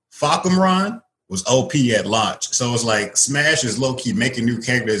 Falconron was OP at launch. So it's like Smash is low-key making new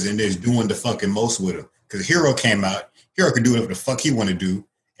characters and just doing the fucking most with them. Because Hero came out. Hero could do whatever the fuck he want to do.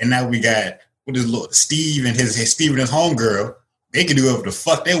 And now we got with his little Steve and his homegirl. They can do whatever the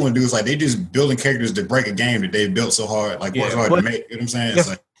fuck they want to do. It's like they just building characters to break a game that they built so hard. Like worked hard to make. You know what I'm saying? It's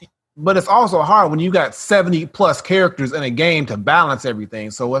like, but it's also hard when you got 70 plus characters in a game to balance everything.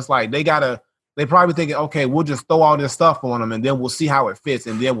 So it's like they probably thinking, okay, we'll just throw all this stuff on them and then we'll see how it fits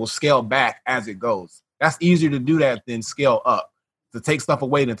and then we'll scale back as it goes. That's easier to do that than scale up, to take stuff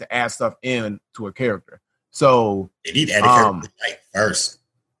away than to add stuff in to a character. So they need to add a character first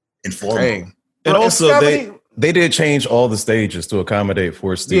and foremost. And also they did change all the stages to accommodate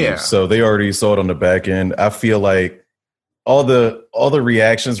for Steve. Yeah. So they already saw it on the back end. I feel like all the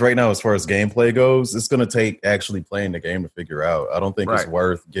reactions right now as far as gameplay goes, it's going to take actually playing the game to figure out. I don't think it's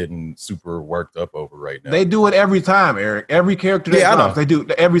worth getting super worked up over right now. They do it every time, Eric. Every character they do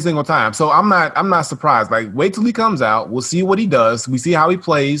it every single time. So I'm not surprised. Like, wait till he comes out. We'll see what he does. We see how he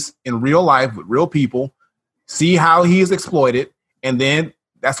plays in real life with real people. See how he is exploited, and then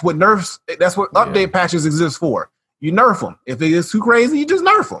that's what update patches exist for. You nerf them. If it is too crazy, you just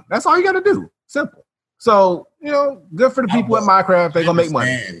nerf them. That's all you got to do. Simple. So, good for the people at Minecraft. They're going to make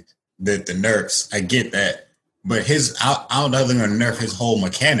money. That the nerfs, I get that. But I don't know they're going to nerf his whole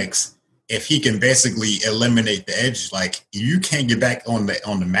mechanics if he can basically eliminate the edge. Like, you can't get back on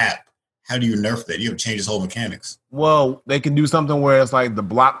the map. How do you nerf that? You have to change his whole mechanics. Well, they can do something where it's like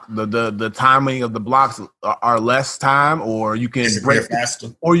the timing of the blocks are less time, or you can disappear faster.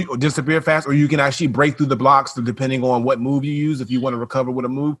 Or disappear fast, or you can actually break through the blocks depending on what move you use. If you want to recover with a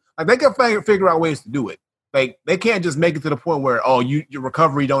move, like they can figure out ways to do it. Like they can't just make it to the point where your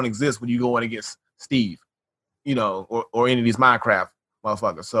recovery don't exist when you go in against Steve, or any of these Minecraft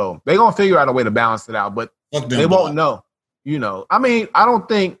motherfuckers. So they're gonna figure out a way to balance it out, but they won't know.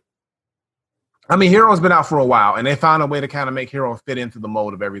 I mean, Hero's been out for a while, and they found a way to kind of make Hero fit into the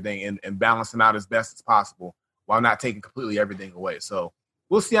mold of everything and balance him out as best as possible while not taking completely everything away. So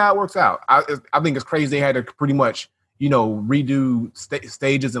we'll see how it works out. I think it's crazy they had to pretty much, redo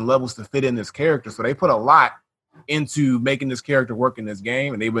stages and levels to fit in this character. So they put a lot into making this character work in this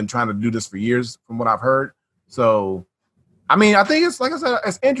game, and they've been trying to do this for years from what I've heard. So, I mean, I think it's, like I said,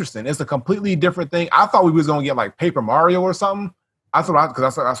 it's interesting. It's a completely different thing. I thought we was going to get like Paper Mario or something. That's what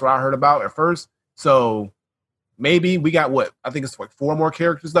I heard about at first. So maybe we got I think it's like 4 more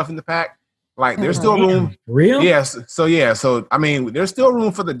character stuff in the pack. Like there's still room. Real? Yes. So I mean, there's still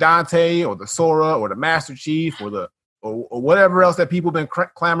room for the Dante or the Sora or the Master Chief or whatever else that people been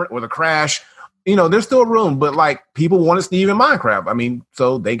clamoring, or the Crash. There's still room, but like people wanted Steve in Minecraft. I mean,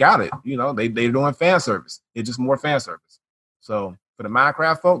 so they got it. They're doing fan service. It's just more fan service. So for the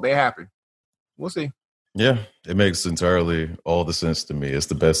Minecraft folk, they happy. We'll see. Yeah, it makes entirely all the sense to me. It's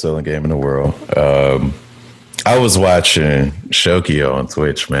the best-selling game in the world. I was watching Shokio on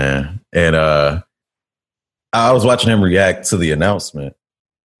Twitch, man, and I was watching him react to the announcement,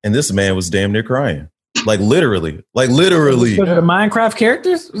 and this man was damn near crying, like literally. For the Minecraft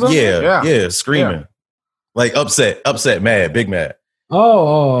characters? Yeah, screaming, like upset, mad, big mad.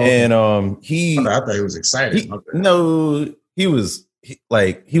 Oh, and I thought he was excited. He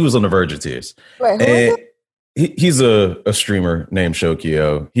was on the verge of tears. Wait, who is it? He's a streamer named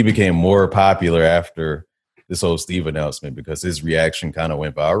Shokio. He became more popular after this whole Steve announcement because his reaction kind of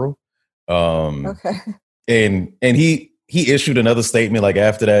went viral. Okay. And he issued another statement like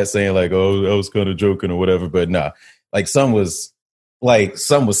after that saying like, "Oh, I was kind of joking or whatever," but nah, like some was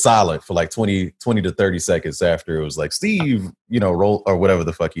solid for like 20 to 30 seconds after it was like Steve, roll or whatever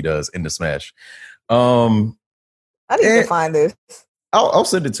the fuck he does in the Smash. I need to find this. I'll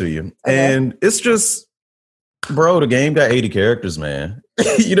send it to you. Okay. And it's just, bro, the game got 80 characters, man.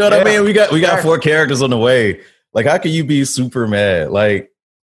 You know what I mean? We got 4 characters on the way. Like, how can you be super mad? Like,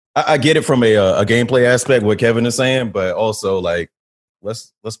 I get it from a gameplay aspect, what Kevin is saying, but also like,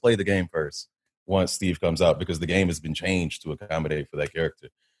 let's play the game first once Steve comes out, because the game has been changed to accommodate for that character.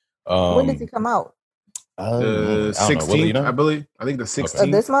 When does he come out? The 16th, I believe. I think the 16th.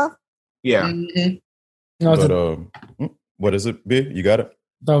 Of this month? Yeah. Mm-hmm. No, but what is it, B? You got it?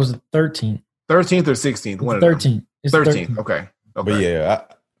 That was the 13th. 13th or 16th? 13th. It's 13th. Okay. But yeah,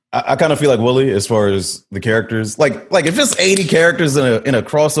 I kind of feel like Willie as far as the characters. Like if it's 80 characters in a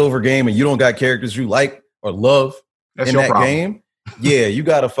crossover game and you don't got characters you like or love in that game, yeah, you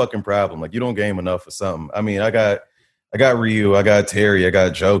got a fucking problem. Like, you don't game enough or something. I mean, I got Ryu, I got Terry, I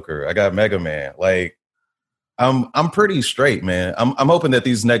got Joker, I got Mega Man. Like, I'm pretty straight, man. I'm hoping that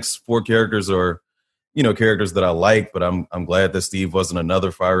these next 4 characters are, you know, characters that I like, but I'm glad that Steve wasn't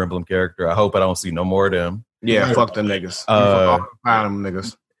another Fire Emblem character. I hope I don't see no more of them. Yeah, fuck them niggas. Fuck them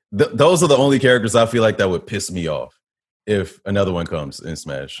niggas. Those are the only characters I feel like that would piss me off if another one comes in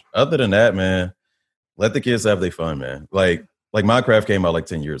Smash. Other than that, man, let the kids have their fun, man. Like Minecraft came out like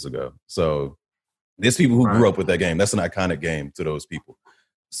 10 years ago. So there's people who grew up with that game. That's an iconic game to those people.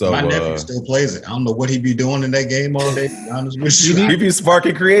 So my nephew still plays it. I don't know what he be doing in that game all day, to be honest with you. He be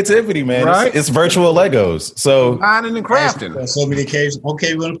sparking creativity, man. Right? It's virtual Legos. So mining and crafting. So many occasions.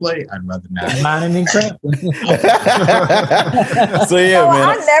 Okay, we're gonna play. I'd rather not. Mining and crafting. So yeah, man.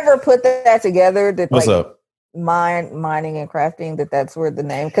 I never put that together. That, what's up? Mining and crafting. That's where the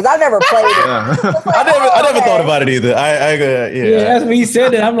name, because I've never played it. I never thought about it either. Yeah, that's when he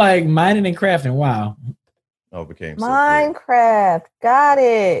said it. I'm like, mining and crafting. Wow. Oh, it became Minecraft. Got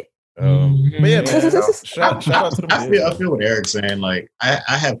it. But yeah, man. Shout out to the I feel what Eric's saying. Like, I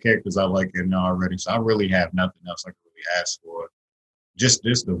have characters I like in there already, so I really have nothing else I can really ask for. Just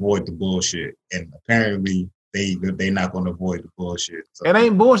avoid the bullshit. And apparently they not going to avoid the bullshit. So. It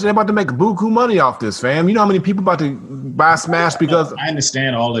ain't bullshit. They're about to make buku money off this, fam. You know how many people about to buy Smash because I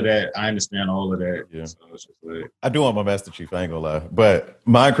understand all of that. Yeah. So it's just like, I do want my Master Chief. I ain't gonna lie, but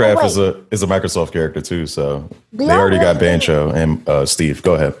Minecraft is a Microsoft character too. So they already got Bancho and Steve.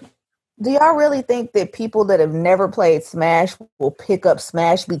 Go ahead. Do y'all really think that people that have never played Smash will pick up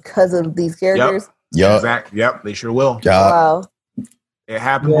Smash because of these characters? Yep. Exactly. Yep. They sure will. Yep. Wow. It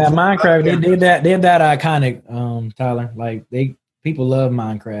happened. Yeah, Minecraft. They did that. They did that iconic. Tyler. Like people love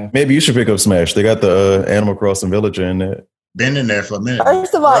Minecraft. Maybe you should pick up Smash. They got the Animal Crossing Villager in there. Been in there for a minute.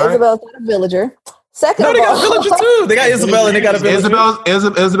 First of all, Isabel's not a villager. Second they of all, got Villager too. They got Isabel and they got a Villager.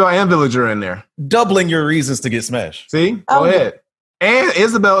 Isabel and Villager in there. Doubling your reasons to get Smash. See, go ahead. And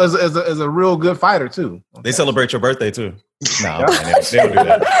Isabel is a real good fighter too. Okay. They celebrate your birthday too. No, man, they don't do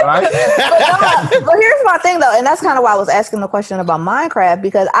that. Right? but here's my thing though, and that's kind of why I was asking the question about Minecraft,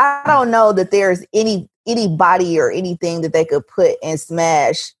 because I don't know that there's anybody or anything that they could put in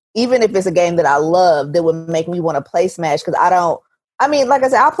Smash, even if it's a game that I love, that would make me want to play Smash. Because I mean, like I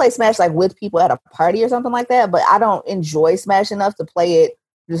said, I'll play Smash like with people at a party or something like that, but I don't enjoy Smash enough to play it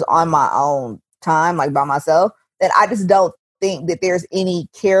just on my own time, like by myself. And I just don't think that there's any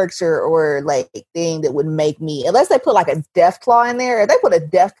character or like thing that would make me, unless they put like a Deathclaw in there. If they put a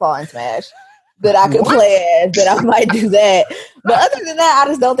Deathclaw in Smash that I could play as, that I might do that. But other than that, I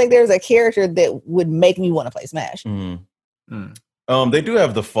just don't think there's a character that would make me want to play Smash. They do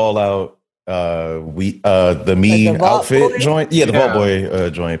have the Fallout the Mii the outfit Boy? joint. Yeah, the Vault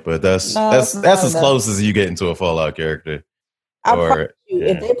Boy joint, but that's as close as you get into a Fallout character. I promise you,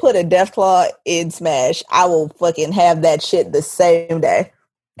 if they put a Deathclaw in Smash, I will fucking have that shit the same day.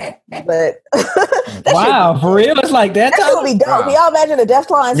 But wow, for real, it's like that. That would be dope. Wow. Can y'all imagine a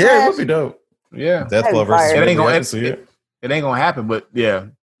Deathclaw in Smash? Yeah, it would be dope. Yeah, Deathclaw versus it ain't gonna happen, but yeah,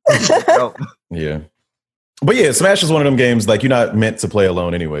 yeah. But yeah, Smash is one of them games like you're not meant to play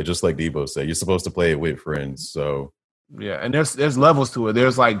alone anyway. Just like Debo said, you're supposed to play it with friends. So. Yeah, and there's levels to it.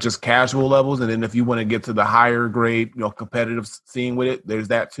 There's like just casual levels, and then if you want to get to the higher grade, competitive scene with it, there's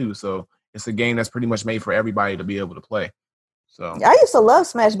that too. So it's a game that's pretty much made for everybody to be able to play. So I used to love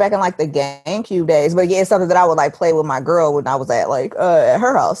Smash back in like the GameCube days, but it's something that I would like play with my girl when I was at like at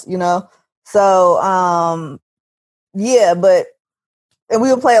her house, So yeah, but and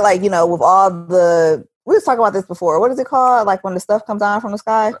we would play like with all the. We was talking about this before. What is it called? Like when the stuff comes down from the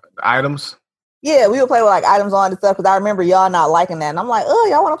sky? Items. Yeah, we would play with like items on and stuff because I remember y'all not liking that, and I'm like, oh,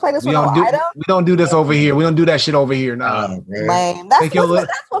 y'all want to play this with no items? We don't do this over here. We don't do that shit over here. Nah, man, that's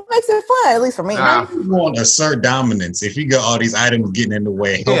what makes it fun, at least for me. Nah. You want to assert dominance if you got all these items getting in the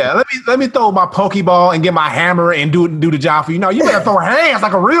way. Yeah, let me throw my Pokeball and get my hammer and do the job for you. No, you gotta throw hands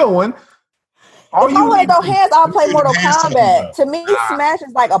like a real one. All if I you want to need throw hands, I'll play you Mortal hands talking Kombat. about? To me, Smash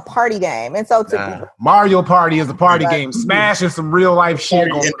is like a party game, and so Mario Party is a party game. Smash is some real life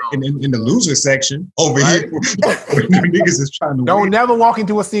shit going on. In the loser section over Right. here, where the niggas is trying to Don't win. never walk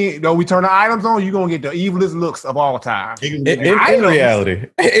into a scene. No, we turn the items on. You're gonna get the evilest looks of all time. In reality,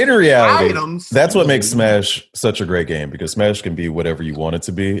 Items. that's what makes Smash such a great game, because Smash can be whatever you want it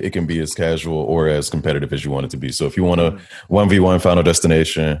to be. It can be as casual or as competitive as you want it to be. So if you want to 1v1 Final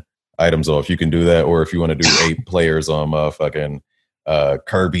Destination, items off, you can do that. Or if you want to do 8 players on fucking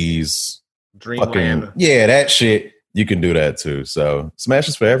Kirby's Dreamland. fucking, yeah, that shit, you can do that too. So Smash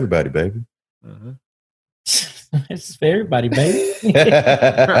is for everybody, baby. It's for everybody, baby.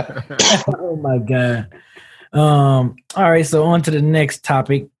 Oh my god. All right, so on to the next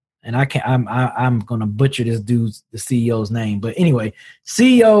topic, and I'm gonna butcher this dude's the CEO's name, but anyway,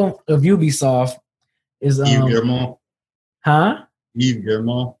 CEO of Ubisoft is Yves Guillemot. huh? Yves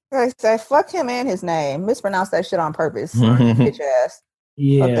Guillemot. I say fuck him and his name. Mispronounce that shit on purpose. Bitch ass.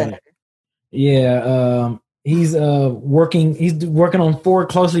 Yeah, yeah. He's working. He's working on 4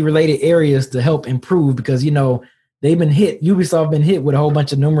 closely related areas to help improve, because they've been hit. Ubisoft been hit with a whole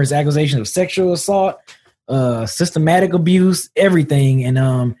bunch of numerous accusations of sexual assault, systematic abuse, everything.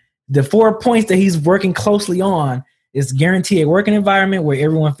 And the 4 points that he's working closely on is guarantee a working environment where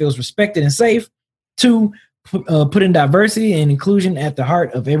everyone feels respected and safe. 2, putting diversity and inclusion at the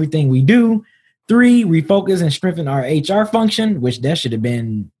heart of everything we do. 3, refocus and strengthen our HR function, which that should have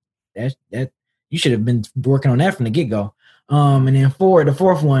been that you should have been working on that from the get-go. And then 4, the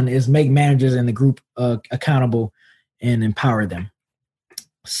 4th one is make managers and the group accountable and empower them.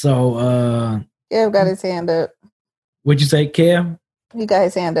 So Kev got his hand up. What'd you say, Kev? He got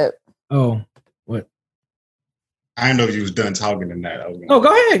his hand up. Oh, what? I didn't know if you was done talking or not.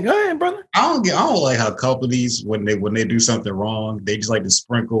 Go ahead, brother. I don't like how companies when they do something wrong, they just like to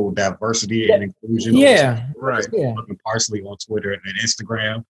sprinkle diversity and inclusion. Yeah, right. Yeah, parsley on Twitter and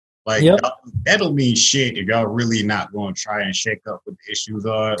Instagram. Like Yep. that don't mean shit if y'all really not going to try and shake up what the issues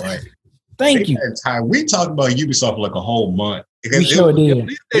are. Like, thank you. We talked about Ubisoft for like a whole month. We sure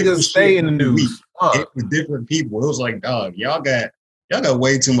did. They just stay in the news. It was different people. It was like, dog, y'all got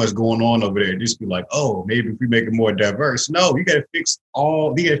way too much going on over there. Just be like, oh, maybe if we make it more diverse. No, you gotta fix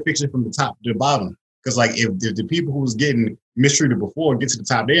it from the top to the bottom. Because like if the people who was getting mistreated before get to the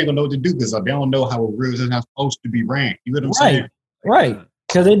top, they ain't gonna know what to do, because they don't know how a real is not supposed to be ran. You know what I'm saying? Right.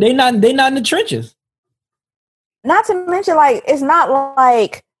 Because they not in the trenches. Not to mention, like, it's not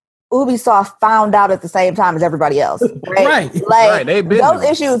like Ubisoft found out at the same time as everybody else, right? Like they've been those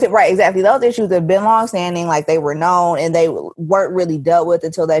issues, right? Exactly, those issues have been longstanding. Like they were known and they weren't really dealt with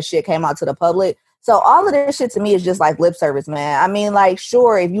until that shit came out to the public. So all of this shit to me is just like lip service, man. I mean, like,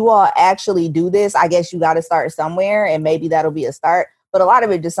 sure, if you all actually do this, I guess you got to start somewhere, and maybe that'll be a start. But a lot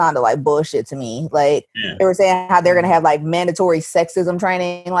of it just sounded like bullshit to me. Like they were saying how they're going to have like mandatory sexism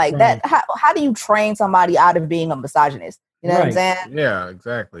training, like that. How do you train somebody out of being a misogynist? You know what I'm saying? Yeah,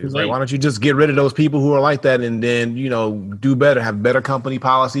 exactly. It's like, why don't you just get rid of those people who are like that, and then, do better, have better company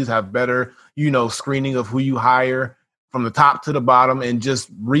policies, have better, screening of who you hire from the top to the bottom, and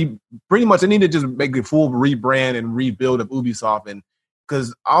just pretty much they need to just make a full rebrand and rebuild of Ubisoft. And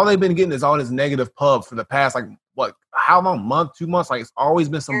because all they've been getting is all this negative pub for the past, like, how long? Month, 2 months? Like, it's always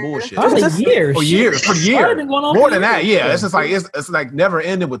been some bullshit. Years. For years. More than that. Yeah. It's just like, it's like never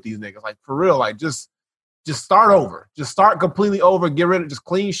ended with these niggas. Like, for real, like, just start over. Just start completely over. Get rid of, just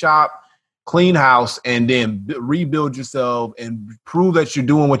clean shop, clean house, and then rebuild yourself and prove that you're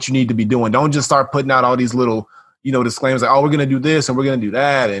doing what you need to be doing. Don't just start putting out all these little, disclaimers like, oh, we're going to do this and we're going to do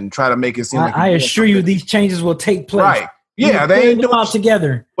that, and try to make it seem like. I assure you these changes will take place. Right. Yeah, they ain't doing all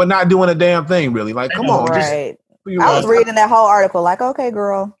together, but not doing a damn thing, really. Like, come on. Right. I was reading that whole article like, okay,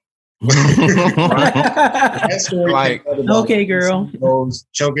 girl. Like, okay, girl.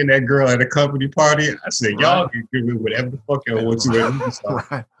 Choking that girl at a company party. I said, y'all can give me whatever the fuck y'all want to.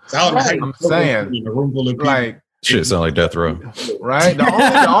 Right. I'm saying, like, shit sound like death row. Right.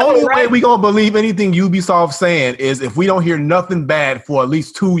 The only way we gonna believe anything Ubisoft saying is if we don't hear nothing bad for at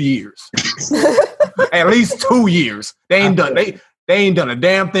least 2 years. At least 2 years. They ain't done. They ain't done a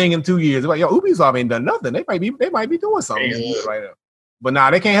damn thing in 2 years. They're like, yo, Ubisoft ain't done nothing. They might be doing something right now. But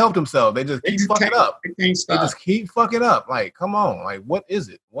nah, they can't help themselves. They just keep fucking up. They just keep fucking up. Like, come on. Like, what is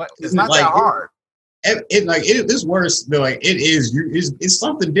it? What? It's not that hard. It's worse. Like, it's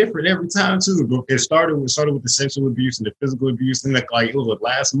something different every time too. It started with the sexual abuse and the physical abuse, and like it was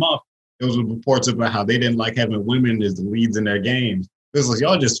last month. It was reports about how they didn't like having women as the leads in their games. It was like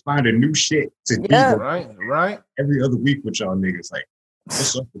y'all just find a new shit to do. Right. Every other week with y'all niggas. Like,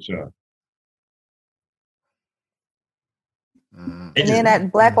 what's up with y'all? And then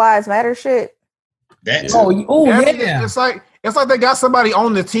that Black Lives Matter shit. That yeah. It's like they got somebody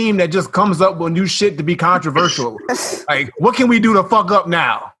on the team that just comes up with new shit to be controversial. Like, what can we do to fuck up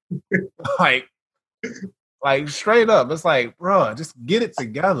now? Like straight up, it's like, bro, just get it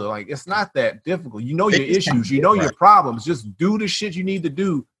together. Like, it's not that difficult. You know your issues, you know your problems. Just do the shit you need to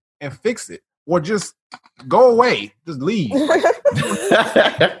do and fix it, or just go away, just leave.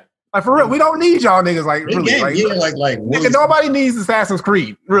 Like, for real, we don't need y'all niggas. Like, really, nigga, nobody needs Assassin's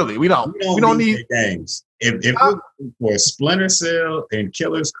Creed. Really, we don't need games. If we're for Splinter Cell and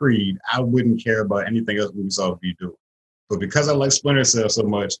Killer's Creed, I wouldn't care about anything else Ubisoft be doing. But because I like Splinter Cell so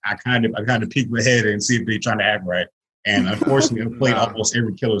much, I kind of peek my head and see if they're trying to act right. And unfortunately, I've played almost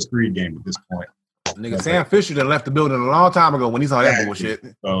every Killer's Creed game at this point. Nigga, Sam Fisher that left the building a long time ago when he saw that bullshit.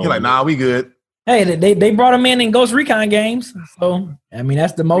 He's like, nah, we good. Hey, they brought him in Ghost Recon games. So, I mean,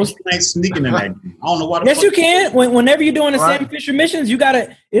 that's the most. You ain't sneaking in that game. I don't know why. Yes, you can. Whenever you're doing the Sam Fisher missions,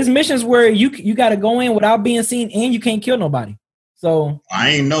 it's missions where you gotta go in without being seen and you can't kill nobody. So I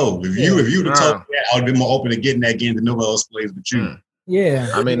ain't know. If you'd have told me that, I would have been more open to getting that game than nobody else plays but you. Yeah.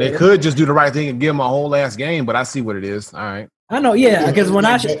 I mean, they could just do the right thing and give them a whole ass game, but I see what it is. All right. I know, yeah, because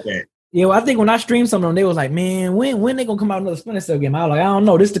I think when I streamed some of them, they was like, man, when they gonna come out another Splinter Cell game? I was like, I don't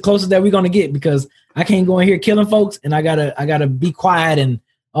know. This is the closest that we're gonna get because I can't go in here killing folks and I gotta be quiet and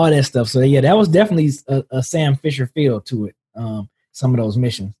all that stuff. So yeah, that was definitely a Sam Fisher feel to it. Some of those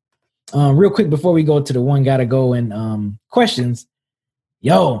missions. Real quick before we go to the one gotta go and questions.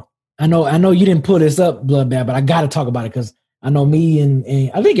 Yo, I know you didn't pull this up, Bloodbath, but I gotta talk about it because I know me and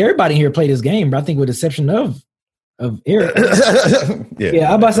I think everybody here played this game, but I think with the exception of Eric. Yeah,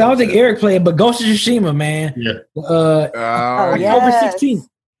 I'm about to say I don't think Eric played, but Ghost of Tsushima, man. Yeah. October 16th.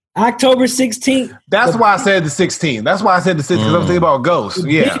 October 16th. That's why I said the 16th. That's why I said the 16th because I'm thinking about Ghost.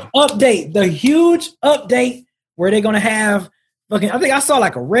 Yeah. The huge update where they're gonna have I think I saw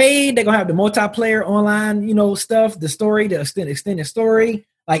like a raid. They're gonna have the multiplayer online, stuff, the story, the extended story,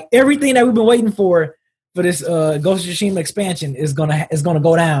 like everything that we've been waiting for this Ghost of Tsushima expansion is gonna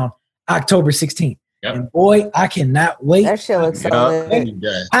go down October 16th. Yep. And boy, I cannot wait. That shit looks so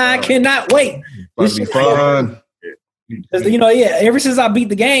good. I cannot wait. This be fun. Ever since I beat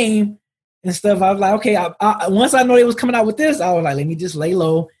the game and stuff, I was like, okay, I once I know they was coming out with this, I was like, let me just lay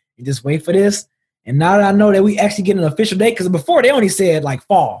low and just wait for this. And now that I know that we actually get an official date, because before they only said like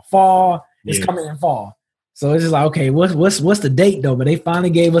fall is coming in fall. So it's just like, okay, what's the date though? But they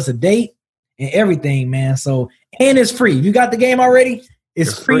finally gave us a date and everything, man. So, and it's free. You got the game already?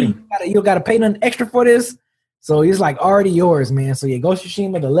 It's free. You got to pay nothing extra for this. So it's like already yours, man. So yeah, Ghost of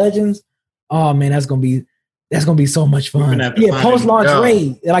Tsushima, the Legends. Oh man, that's gonna be so much fun. Yeah, post-launch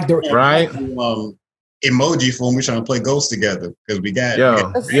raid, like the right. Emoji form. We're trying to play Ghost together because we got.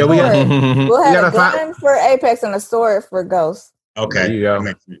 We'll have a gun for Apex and a sword for Ghost. Okay, there you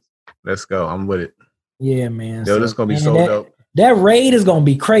go. Let's go. I'm with it. Yeah, man. Yo, this is gonna be so dope. That raid is gonna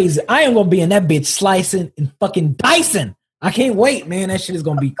be crazy. I am gonna be in that bitch slicing and fucking dicing. I can't wait, man. That shit is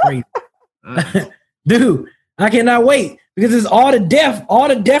gonna be crazy, dude. I cannot wait because it's all the death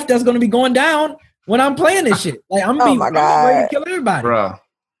that's gonna be going down when I'm playing this shit. Like I'm gonna be ready to kill everybody, bro.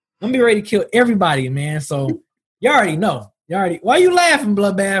 I'm gonna be ready to kill everybody, man. So you already know. Why you laughing,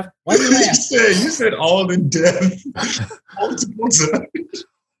 Bloodbath? Why you laughing? You said all the death multiple times.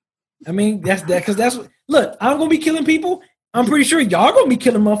 I mean, that's that because that's what. Look, I'm gonna be killing people. I'm pretty sure y'all gonna be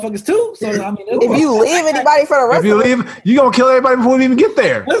killing motherfuckers too. So I mean, if you leave anybody for the rest, if you leave, you gonna kill everybody before we even get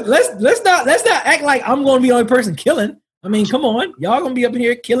there. Let's not act like I'm gonna be the only person killing. I mean, come on, y'all gonna be up in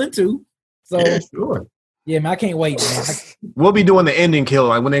here killing too. So sure. Yeah, man, I can't wait, man. We'll be doing the ending kill.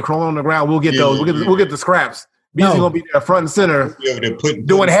 Like when they crawl on the ground, we'll get those. We'll get the scraps. BZ gonna be there front and center,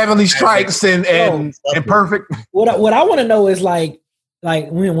 doing heavenly strikes and perfect. What I want to know is like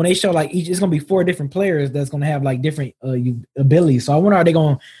when they show like each, it's gonna be 4 different players that's gonna have like different abilities. So I wonder, are they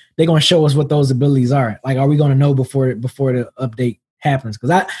gonna show us what those abilities are? Like, are we gonna know before the update happens?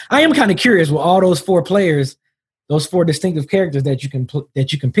 Because I am kind of curious with all those 4 players. Those 4 distinctive characters that you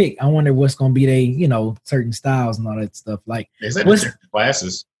can pick. I wonder what's going to be they, certain styles and all that stuff. Like, they said different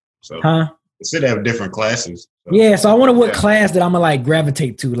classes. So they said they have different classes. So. Yeah, so I wonder what class that I'm gonna like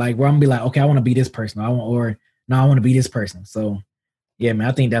gravitate to. Like, where I'm gonna be like, okay, I want to be this person. I want to be this person. So, yeah, man,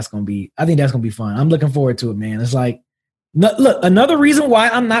 I think that's gonna be fun. I'm looking forward to it, man. It's like, look, another reason why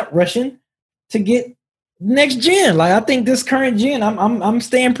I'm not rushing to get next gen. Like, I think this current gen, I'm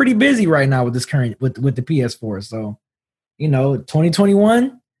staying pretty busy right now with this current with the PS4. So,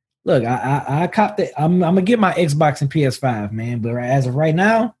 2021. Look, I copped it. I'm gonna get my Xbox and PS5, man. But as of right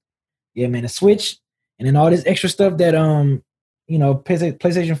now, yeah, man, the Switch and then all this extra stuff that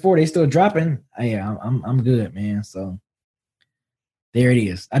PlayStation 4 they still dropping. Yeah, I'm good, man. So There it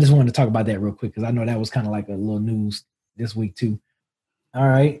is. I just wanted to talk about that real quick because I know that was kind of like a little news this week too. All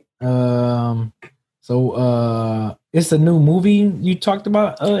right. So it's a new movie you talked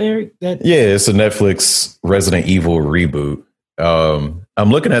about, Eric? Yeah, it's a Netflix Resident Evil reboot. I'm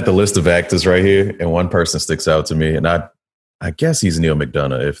looking at the list of actors right here, and one person sticks out to me, and I guess he's Neil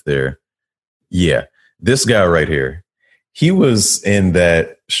McDonough. This guy right here. He was in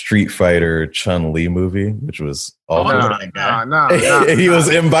that Street Fighter Chun-Li movie, which was awful. He was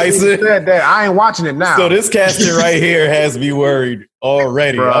M. Bison. Said that. I ain't watching it now. So this casting right here has me worried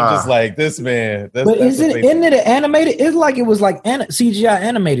already. Bruh. I'm just like, this man. But isn't it animated? It's like it was like CGI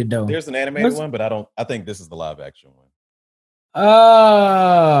animated though. There's an animated one, but I think this is the live action one.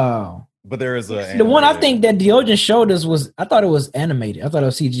 Oh. But there is the one I think that Diogen showed us was, I thought it was animated. I thought it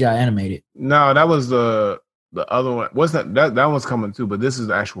was CGI animated. No, that was the other one. Wasn't that one's coming too, but this is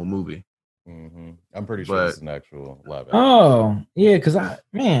the actual movie. Mm-hmm. I'm pretty sure it's an actual live action. Oh, yeah, because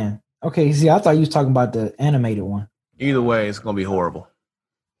okay, see, I thought you was talking about the animated one. Either way, it's gonna be horrible.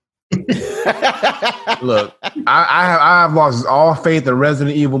 Look, I've lost all faith in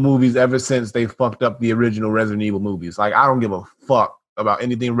Resident Evil movies ever since they fucked up the original Resident Evil movies. Like, I don't give a fuck about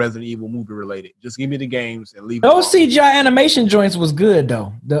anything Resident Evil movie related. Just give me the games and leave. Those CGI animation joints was good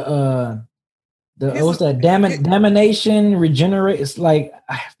though. What's that? Damnation, Regenerate. It's like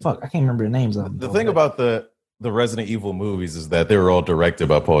I can't remember the names of them. The thing about the Resident Evil movies is that they were all directed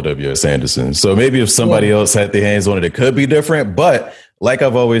by Paul W.S. Anderson. So maybe if somebody else had their hands on it, it could be different. But like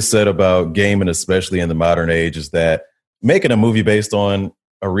I've always said about gaming, especially in the modern age, is that making a movie based on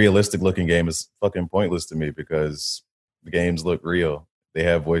a realistic looking game is fucking pointless to me because the games look real. They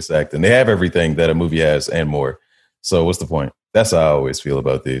have voice acting. They have everything that a movie has and more. So what's the point? That's how I always feel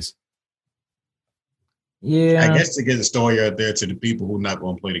about these. Yeah, I guess to get the story out there to the people who are not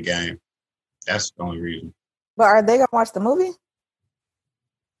going to play the game. That's the only reason. But are they going to watch the movie?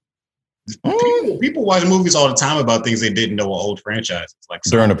 People watch movies all the time about things they didn't know were old franchises. Like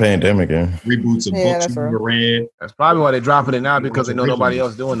during the pandemic, reboots of books you read. That's probably why they're dropping it now because they know nobody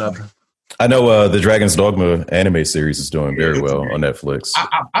else doing nothing. I know the Dragon's Dogma anime series is doing very well on Netflix.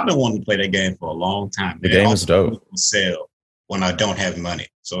 I've been wanting to play that game for a long time. The game is dope. Sell when I don't have money,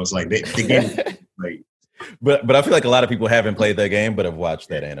 so it's like the game. Like, but I feel like a lot of people haven't played that game, but have watched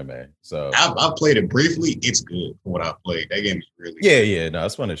that anime. So I've played it briefly. It's good for what I've played. That game is really good. Yeah. No,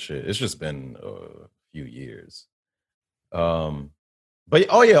 it's fun as shit. It's just been a few years. But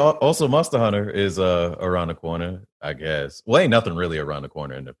also Monster Hunter is around the corner, I guess. Well, ain't nothing really around the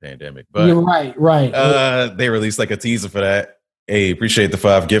corner in the pandemic. But you're right. They released like a teaser for that. Hey, appreciate the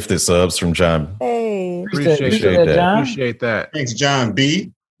 5 gifted subs from John. Hey, appreciate that. John. Appreciate that. Thanks, John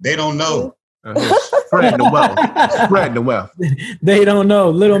B. They don't know. Spreading the wealth. They don't know.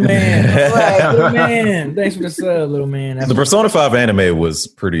 Little man. Right, little man. Thanks for the sub, little man. The Persona 5 anime was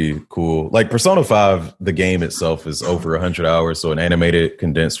pretty cool. Like Persona 5, the game itself is over 100 hours, so an animated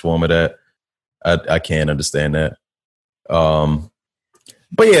condensed form of that, I can't understand that.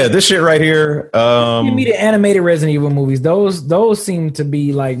 But yeah, this shit right here. Give me the animated Resident Evil movies. Those seem to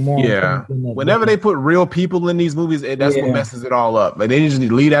be like more. Yeah. Whenever they put real people in these movies, that's what messes it all up. Like they just need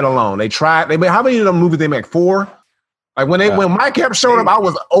to leave that alone. They tried. How many of them movies they make? 4? Like when Mike Epps showed up, I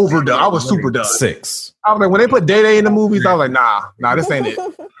was overdone. I was super done. 6. I was like, when they put Day in the movies, I was like, nah, this ain't it.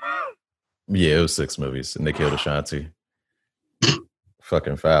 Yeah, it was 6 movies, and they killed Ashanti.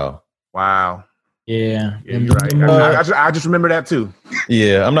 Fucking foul. Wow. Yeah, you're right. I just remember that too.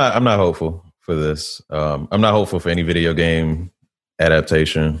 Yeah, I'm not hopeful for this. I'm not hopeful for any video game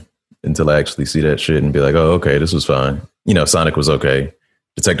adaptation until I actually see that shit and be like, oh, okay, this was fine. You know, Sonic was okay.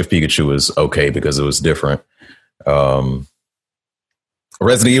 Detective Pikachu was okay because it was different.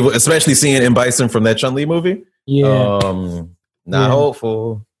 Resident Evil, especially seeing M. Bison from that Chun-Li movie. Yeah, not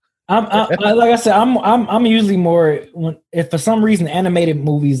hopeful. Like I said, I'm usually more if for some reason animated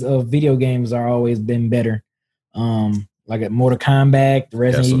movies of video games are always been better. Like at Mortal Kombat,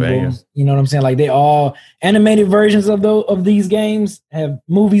 Resident Evil, you know what I'm saying? Like they all animated versions of these games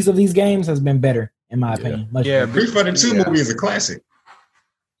movies of these games has been better in my opinion. Street Fighter 2 movie is a classic.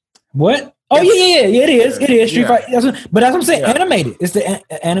 What? Oh yeah, it is. It is Street Fighter. But that's what I'm saying. Animated. It's the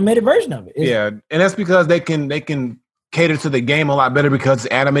animated version of it. And that's because they can cater to the game a lot better because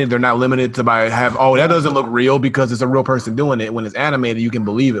it's animated. They're not limited to that doesn't look real because it's a real person doing it. When it's animated, you can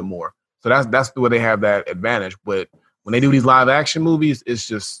believe it more. So that's where they have that advantage. But when they do these live action movies, it's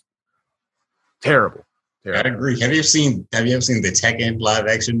just terrible. I'd agree. Have you ever seen the Tekken live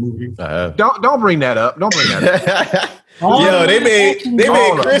action movie? Don't bring that up. Don't bring that up. Yo, they made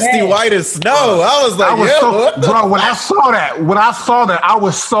Christy white as snow. I was like, bro, when I saw that, I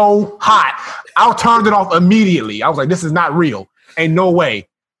was so hot. I turned it off immediately. I was like, this is not real. Ain't no way.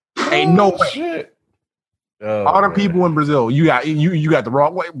 Ain't no way. Shit. All the people in Brazil, you got the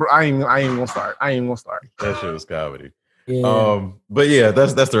wrong way, bro. I ain't gonna start. That shit was comedy. Yeah. But yeah,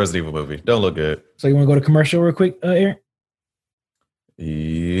 that's the Resident Evil movie. Don't look good. So you want to go to commercial real quick, Aaron?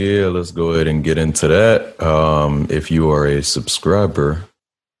 Yeah, let's go ahead and get into that. If you are a subscriber,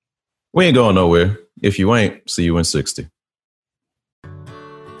 we ain't going nowhere. If you ain't, see you in 60.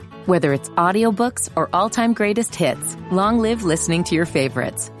 Whether it's audiobooks or all-time greatest hits, long live listening to your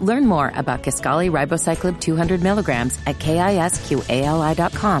favorites. Learn more about Kisqali Ribociclib 200 milligrams at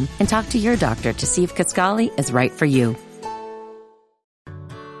KISQALI.com and talk to your doctor to see if Kisqali is right for you.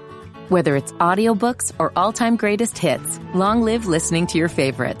 Whether it's audiobooks or all-time greatest hits, long live listening to your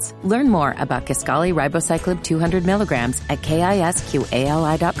favorites. Learn more about Kisqali Ribociclib 200 milligrams at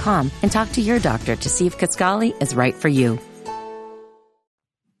KISQALI.com and talk to your doctor to see if Kisqali is right for you.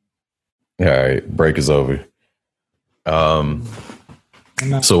 All right, break is over.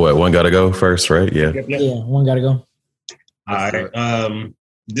 So what? One got to go first, right? Yeah. Yeah, one got to go. All right.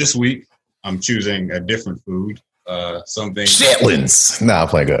 This week I'm choosing a different food. Something Chitlins. Nah, I'm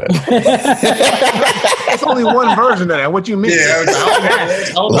playing good. It's only one version of that. What you mean? Yeah,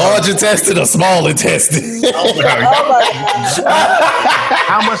 Large intestine or small intestine?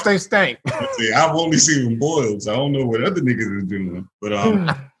 How much they stink? See, I've only seen them boiled, so I don't know what other niggas is doing.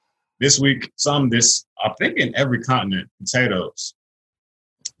 But this week, I'm thinking every continent, potatoes.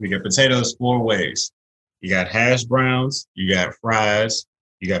 We get potatoes 4 ways. You got hash browns, you got fries,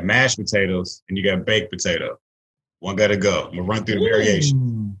 you got mashed potatoes, and you got baked potato. One got to go. I'm going to run through the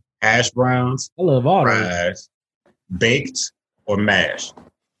variation. Hash browns, I love all fries, baked, or mashed.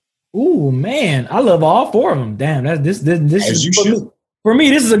 Ooh, man. I love all 4 of them. Damn, this As is you for should. me. For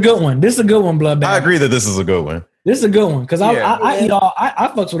me, this is a good one. This is a good one, Bloodbath. I agree that this is a good one. This is a good one because Yeah. I eat all. I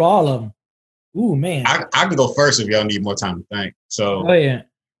fucks with all of them. Ooh, man. I can go first if y'all need more time to think. So Oh yeah.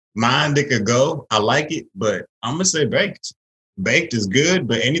 mine that could go. I like it, but I'm gonna say baked. Baked is good,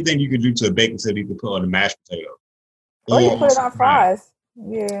 but anything you can do to a baked potato, you can put on a mashed potato. Or you put it on fries.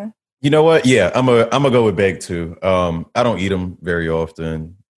 Yeah. You know what? Yeah, I'm gonna go with baked too. I don't eat them very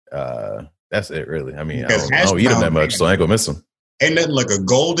often. That's it, really. I mean, I don't eat them that much, so I ain't gonna miss them. Ain't nothing like a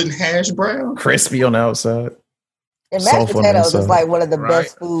golden hash brown. Crispy on the outside. And Soft mashed on the potatoes is inside. like one of the Right.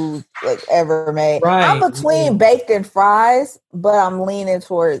 best foods like ever made. Right. I'm between baked and fries, but I'm leaning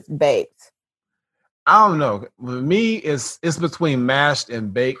towards baked. I don't know. With me, it's between mashed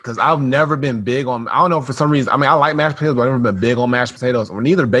and baked because I've never been big on. I don't know for some reason. I mean, I like mashed potatoes, but I've never been big on mashed potatoes. Or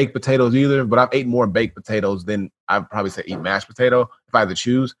neither baked potatoes either. But I've ate more baked potatoes than I'd probably say eat mashed potato if I had to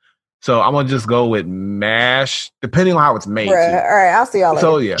choose. So I'm gonna just go with mash, depending on how it's made. Right. too. All right, I'll see y'all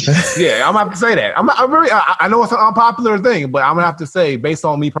later. So yeah, I'm gonna have to say that. I know it's an unpopular thing, but I'm gonna have to say, based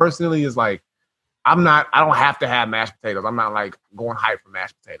on me personally, is like I don't have to have mashed potatoes. I'm not like going hype for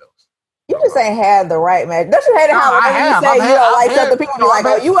mashed potatoes. You just ain't had the right match. Don't you hate it No, how I whenever have. you say I've you had- don't like I've something, had- people be no, like,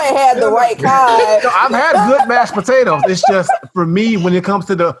 I've oh, you ain't had the right kind. No, I've had good mashed potatoes. It's just for me when it comes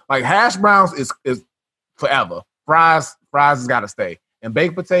to the like hash browns is forever. Fries has got to stay. And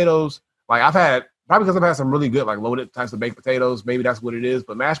baked potatoes, like I've had probably because I've had some really good like loaded types of baked potatoes. Maybe that's what it is.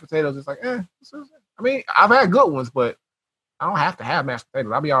 But mashed potatoes, it's like I mean, I've had good ones, but I don't have to have mashed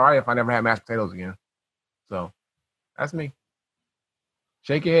potatoes. I'll be all right if I never have mashed potatoes again. So that's me.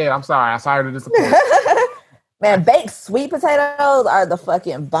 Shake your head. I'm sorry. I'm sorry to disappoint. Man, baked sweet potatoes are the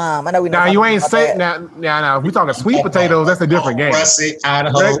fucking bomb. I know we know. Now you ain't saying now. If we talking sweet potatoes, that's a different game. Russet,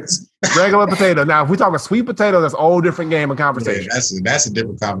 Idaho. Regular potato. Now, if we talking sweet potato, that's a whole different game of Yeah, conversation. that's a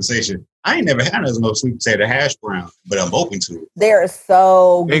different conversation. I ain't never had no sweet potato hash brown, but I'm open to it. They're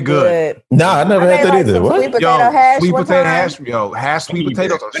so They good. good. Nah, I never I had made, that like, either. some What? sweet potato hash sweet one potato time. hash sweet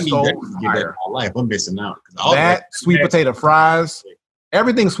potatoes are so get that fire. in my life. I'm missing out. That sweet potato fries,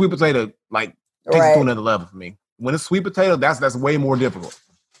 everything sweet potato like takes it to another level for me. When it's sweet potato, that's way more difficult.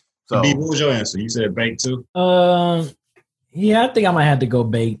 So B, what was your answer? You said baked too? Yeah, I think I might have to go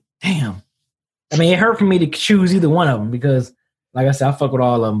baked. Damn. I mean, it hurt for me to choose either one of them because, like I said, I fuck with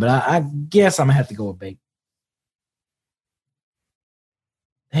all of them. But I guess I'm gonna have to go with baked.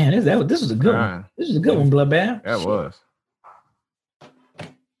 Damn, this was a good one. This was a good one, Bloodbath. that was.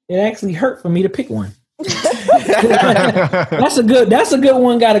 It actually hurt for me to pick one. That's a good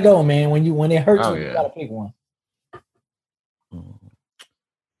one. Got to go, man. When it hurts, you gotta pick one.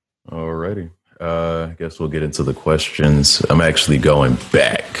 Alrighty. I guess we'll get into the questions. I'm actually going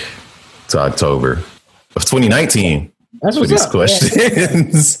back to October of 2019 That's for what's these up.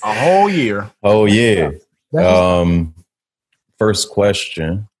 questions. A whole year. Oh yeah. That's First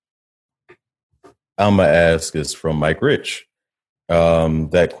question I'm gonna ask is from Mike Rich.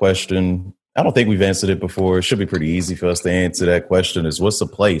 That question I don't think we've answered it before. It should be pretty easy for us to answer that question. Is what's a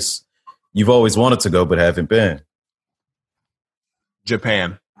place you've always wanted to go but haven't been?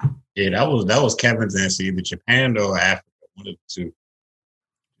 Japan. Yeah, that was Kevin's answer, either Japan or Africa. One of the two.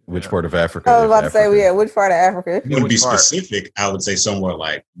 Which part of Africa? I was about to say, which part of Africa? To be specific, I would say somewhere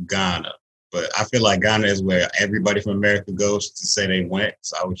like Ghana. But I feel like Ghana is where everybody from America goes to say they went.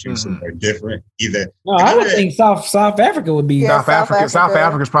 So I would choose somewhere different. Either I would think South Africa would be. Yeah, South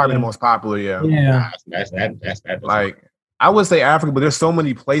Africa is probably the most popular. Yeah. That's like I would say Africa, but there's so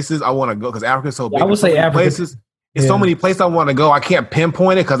many places I want to go because Africa's so big. I would say Africa. Places. It's so many places I want to go. I can't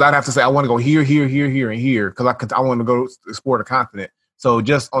pinpoint it because I'd have to say I want to go here, here, here, here, and here because I want to go explore the continent. So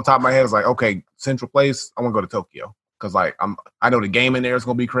just on top of my head, it's like, okay, central place, I want to go to Tokyo because like I know the game in there is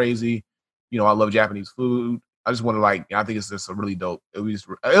gonna be crazy. You know, I love Japanese food. I just want to I think it's just a really dope. It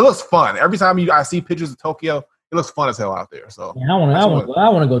looks fun. Every time I see pictures of Tokyo, it looks fun as hell out there. So I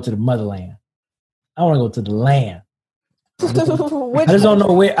want to go to the motherland. I want to go to the land. I just don't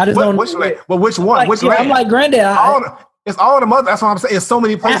know where. I just don't know which. Well, which one? Which land? I'm like granddad. It's all the mother. That's what I'm saying. It's so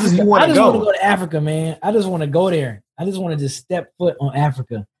many places Africa. you want to go. I just want to go to Africa, man. I just want to go there. I just want to just step foot on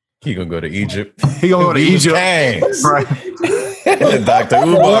Africa. He gonna go to Egypt. He gonna go to Egypt. Right. Dr.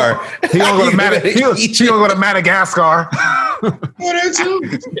 Umar. He gonna go to Madagascar.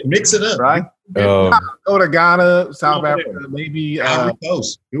 Mix it up, right? Go to Ghana, South Africa, maybe Ivory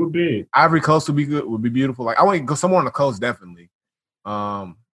Coast. It would be Ivory Coast would be good. Would be beautiful. Like I want to go somewhere on the coast, definitely.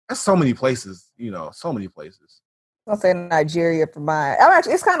 There's so many places. You know, so many places. I'll say Nigeria for mine.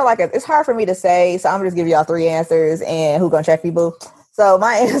 It's kind of like it's hard for me to say, so I'm gonna just give y'all 3 answers and who gonna check people. So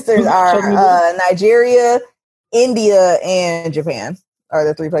my answers are Nigeria, India, and Japan are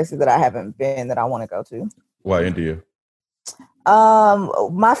the 3 places that I haven't been that I want to go to. Why India?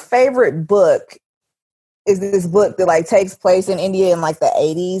 My favorite book is this book that like takes place in India in like the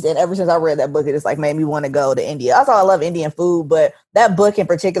 80s, and ever since I read that book, it just like made me want to go to India. Also, I love Indian food, but that book in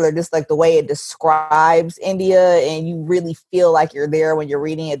particular, just like the way it describes India, and you really feel like you're there when you're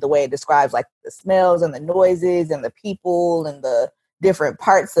reading it. The way it describes like the smells and the noises and the people and the different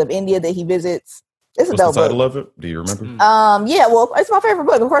parts of India that he visits. It's a dope book. What's the title of it? Do you remember? Yeah, well, it's my favorite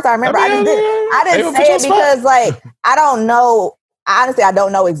book. Of course, I remember. I didn't say it because like I don't know. Honestly, I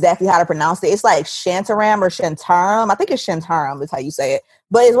don't know exactly how to pronounce it. It's like Shantaram or Shantaram. I think it's Shantaram is how you say it.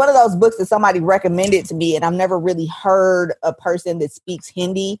 But it's one of those books that somebody recommended to me, and I've never really heard a person that speaks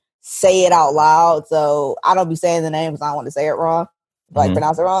Hindi say it out loud. So I don't be saying the name because I don't want to say it wrong,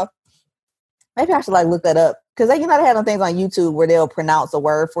 pronounce it wrong. Maybe I should like look that up because they have some things on YouTube where they'll pronounce a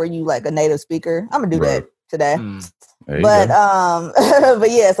word for you like a native speaker. I'm gonna do that today. But but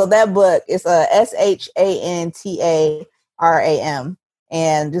yeah, so that book is SHANTARAM,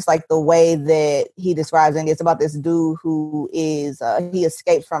 and just like the way that he describes it, it's about this dude who is he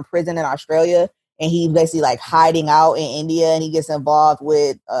escaped from prison in Australia, and he basically like hiding out in India, and he gets involved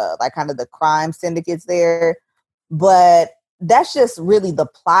with like kind of the crime syndicates there. But that's just really the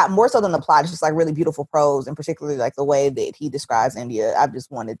plot, more so than the plot. It's just like really beautiful prose, and particularly like the way that he describes India. I've just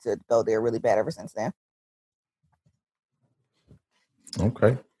wanted to go there really bad ever since then.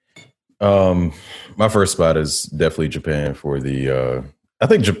 Okay. My first spot is definitely Japan for the, I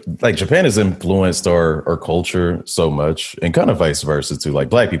think like Japan has influenced our culture so much, and kind of vice versa too. Like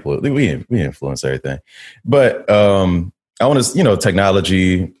Black people, we influence everything, but I want to,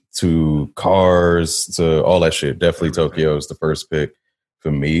 technology to cars to all that shit. Definitely Tokyo is the first pick for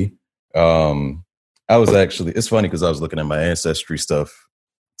me. It's funny because I was looking at my ancestry stuff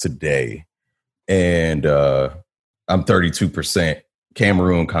today, and I'm 32%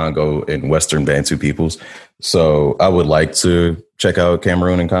 Cameroon, Congo, and Western Bantu peoples. So I would like to check out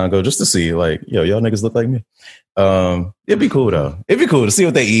Cameroon and Congo just to see, like, y'all niggas look like me. It'd be cool though. It'd be cool to see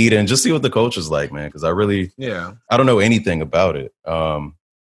what they eat and just see what the culture's like, man. Because I don't know anything about it.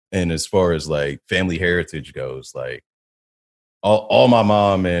 And as far as like family heritage goes, like all my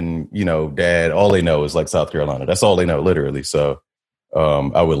mom and dad, all they know is like South Carolina. That's all they know, literally. So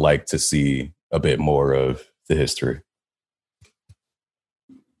I would like to see a bit more of the history.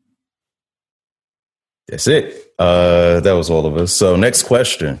 That's it. That was all of us. So next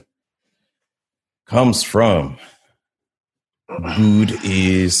question comes from Dude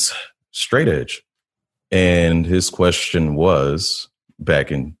is Straight Edge. And his question was,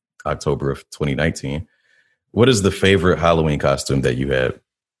 back in October of 2019, what is the favorite Halloween costume that you had?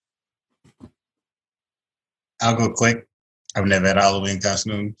 I'll go quick. I've never had a Halloween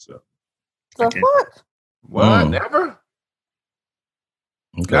costume. So fuck? What? Never?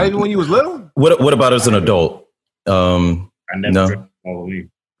 Okay. Not even when you was little? What about as an adult? I never dressed Halloween.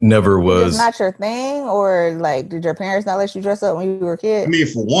 Never was. It's not your thing, or like, did your parents not let you dress up when you were a kid? I mean,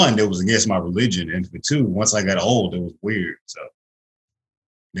 for one, it was against my religion, and for two, once I got old, it was weird. So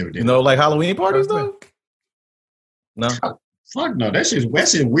never did. No, like Halloween parties though. No, fuck no. That shit's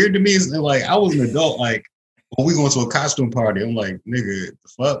weird to me. It's like I was an adult. Like when we going to a costume party, I'm like, nigga, the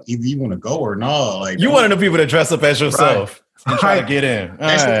fuck, either you want to go or not. Like you one of the people that dress up as yourself and try to get in.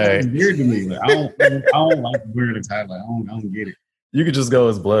 That's weird to me. Like, I don't like weird attire. Like I don't get it. You could just go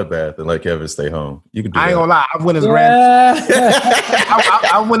as Bloodbath and let Kevin stay home. You could do I ain't that. gonna lie. I went as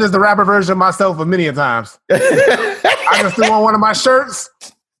I went as the rapper version of myself a many a times. I just threw on one of my shirts,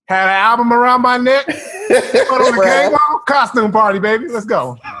 had an album around my neck, put on the game on, costume party, baby. Let's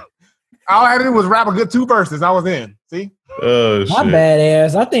go. All I had to do was rap a good 2 verses. I was in. See? Oh, my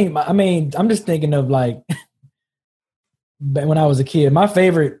badass. I'm just thinking of like when I was a kid. My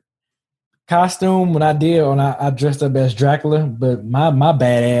favorite costume when I dressed up as Dracula, but my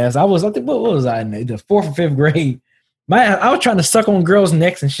badass. I think what was I in the 4th or 5th grade? I was trying to suck on girls'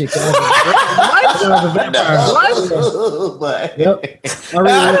 necks and shit. I was a vampire. Yep.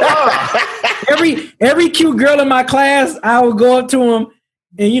 Every cute girl in my class, I would go up to them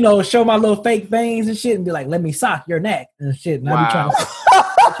and show my little fake veins and shit and be like, "Let me sock your neck" and shit. And I'd be trying to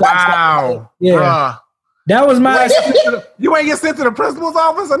wow. Yeah. Bruh. That was my. You ain't get sent to the principal's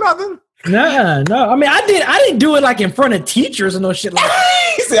office or nothing? No. I mean, I didn't do it like in front of teachers and no shit like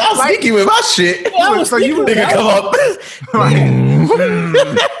that. He said, "I was sneaky with my shit." Yeah, I was so you nigga come up.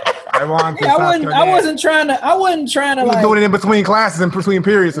 I wasn't trying to like doing it in between classes and between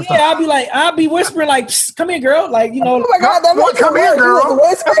periods and stuff. I'd be whispering like, "Psst, come here, girl." Like, Oh my God, that was come here, girl.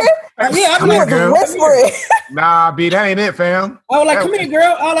 Whispering? Yeah, I'd be like, whispering. Nah, B, that ain't it, fam. I was like, "Come here,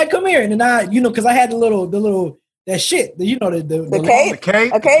 girl." I was like, "Come here," and then because I had the little that shit, the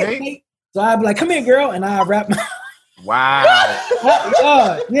cake. Okay. So I'd be like, "Come here, girl," and I rap. Wow.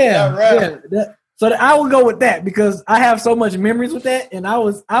 Yeah. So I would go with that because I have so much memories with that, and I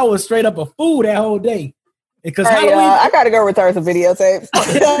was straight up a fool that whole day. Because I gotta go return some videotapes.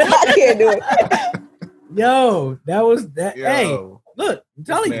 I can't do it. Yo, that was that. Yo, hey, look, I'm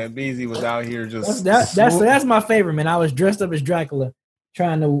telling you, man, Beezy was out here just. That's my favorite, man. I was dressed up as Dracula,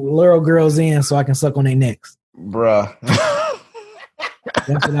 trying to lure girls in so I can suck on their necks, bruh.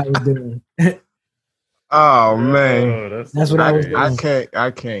 That's what I was doing. Oh man, that's what I was doing.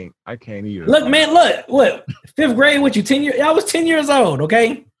 I can't either. Look, man, look. 5th grade with you, 10 years. I was 10 years old.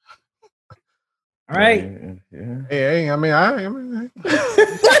 Okay. All right. Yeah. Hey, I mean.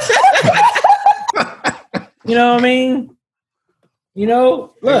 You know what I mean?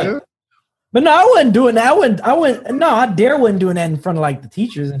 Look. Yeah. But no, I wasn't doing that. I dare wasn't doing that in front of like the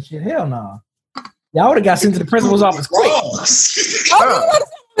teachers and shit. Hell no. Yeah, I would have got sent to the principal's office quick.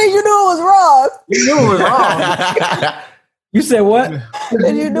 You knew it was wrong. You knew it was wrong. You said what?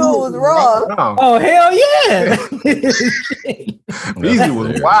 You knew it was wrong. Oh, hell yeah. Beezy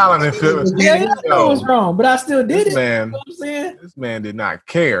was wilding and feeling. Yeah, I knew it was wrong, but I still did it. Man, you know what I'm saying? This man did not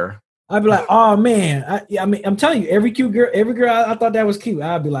care. I'd be like, oh man. I mean, I'm telling you, every girl I thought that was cute.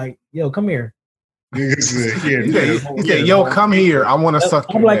 I'd be like, yo, come here. He said, yo, come here. I want to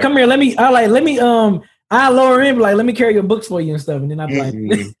suck you. I'm like, come here. Let me I lower in, like, let me carry your books for you and stuff. And then I'd be like,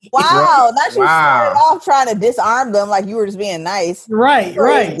 wow, now you started off trying to disarm them like you were just being nice. Right.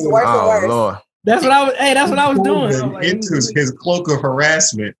 Worse and worse. Lord. That's what I was doing. Like, into his cloak of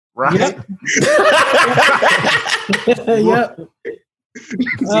harassment. Right. Yep.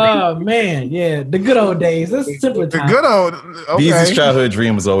 Oh man, yeah, the good old days. This is simpler time. The good old. Okay. Beezy's childhood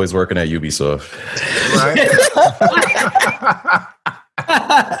dream was always working at Ubisoft. Right.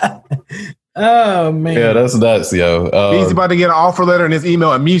 Oh man, yeah, that's nuts, yo. Beezy about to get an offer letter in his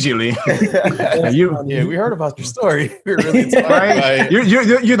email immediately. Yeah, we heard about your story. We're really right?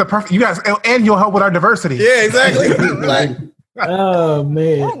 You're the perfect. You guys, and you'll help with our diversity. Yeah, exactly. Like, oh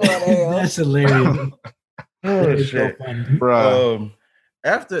man, that's hilarious. Oh shit, so funny. Bro.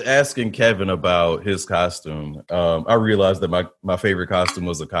 After asking Kevin about his costume, I realized that my favorite costume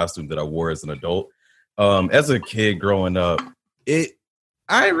was a costume that I wore as an adult. As a kid growing up,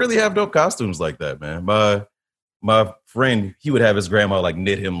 I didn't really have dope costumes like that, man. My friend, he would have his grandma like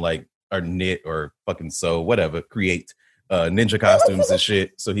knit or fucking sew, whatever, create ninja costumes and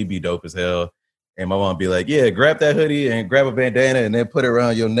shit. So he'd be dope as hell. And my mom would be like, yeah, grab that hoodie and grab a bandana and then put it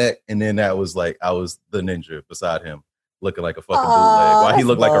around your neck. And then that was like, I was the ninja beside him, looking like a fucking bootleg. While he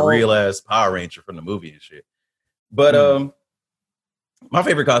looked like a real ass Power Ranger from the movie and shit. But my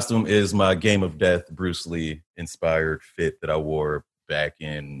favorite costume is my Game of Death Bruce Lee inspired fit that I wore back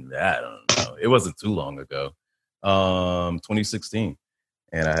in, I don't know, it wasn't too long ago, 2016.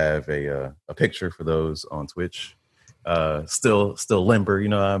 And I have a picture for those on Twitch. Still limber, you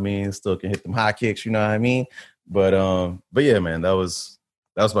know what I mean? Still can hit them high kicks, you know what I mean? But yeah, man, that was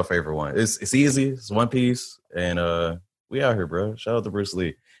my favorite one. It's easy, it's one piece, and we out here, bro. Shout out to Bruce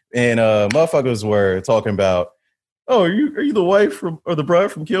Lee. And motherfuckers were talking about, oh, are you the wife from or the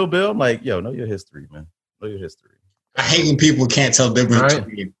bride from Kill Bill? I'm like, yo, know your history, man. Know your history. I hate when people can't tell the difference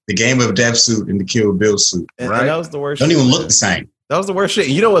between the Game of Death suit and the Kill Bill suit. And that was the worst. Don't even look the same. That was the worst shit.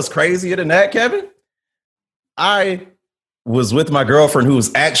 You know what's crazier than that, Kevin? I was with my girlfriend who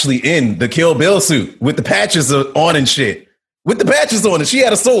was actually in the Kill Bill suit with the patches on and shit. With the patches on, and she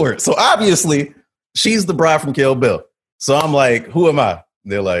had a sword. So obviously, she's the bride from Kill Bill. So I'm like, who am I?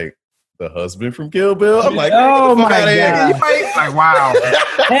 They're like, the husband from Kill Bill. I'm like, oh my god! Like, wow.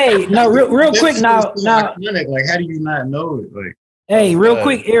 Hey, no, real quick now. Like, how do you not know it? Like, hey, real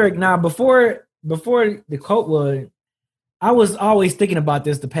quick, Eric. Now, before the quote was, I was always thinking about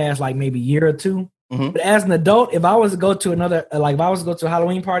this the past like maybe year or two. Mm-hmm. But as an adult, if I was to go to another, like if I was to go to a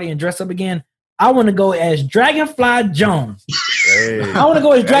Halloween party and dress up again, I want to go as Dragonfly Jones. Hey. I want to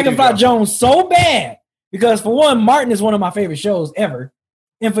go as Dragonfly Jones so bad because for one, Martin is one of my favorite shows ever,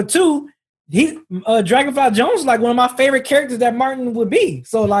 and for two, Dragonfly Jones is like one of my favorite characters that Martin would be.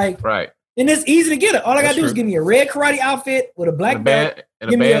 So like, right, and it's easy to get it. All I gotta do is give me a red karate outfit with a black belt,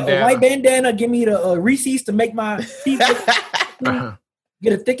 give me a white bandana, give me the Reese's to make my teeth look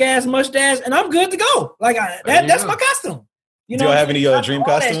get a thick ass mustache, and I'm good to go. Like that's my costume. You know, do you have any dream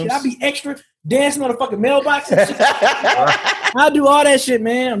costumes? I'll be extra dancing on the fucking mailbox and shit. I do all that shit,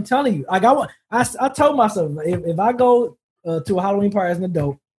 man. I'm telling you. Like I told myself if I go to a Halloween party as an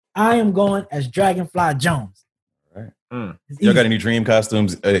adult, I am going as Dragonfly Jones. All right. Y'all got any dream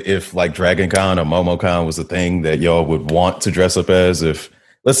costumes? If like Dragon Con or MomoCon was a thing that y'all would want to dress up as, if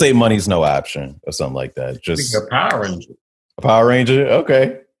let's say money's no option or something like that, just a Power Ranger. A Power Ranger,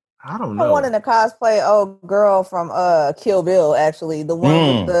 okay. I don't know. I wanted to cosplay old girl from Kill Bill. Actually, the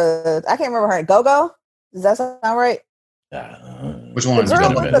one with the I can't remember her. Go. Does that sound right? Which one? The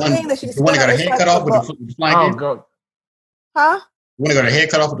girl with the thing that she's the one that got her head cut off with the flying guillotine. Huh? The one that got her head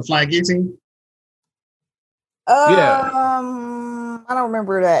cut off with the flying guillotine. Yeah. I don't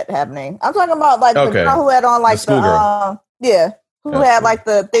remember that happening. I'm talking about like the girl who had on like who had like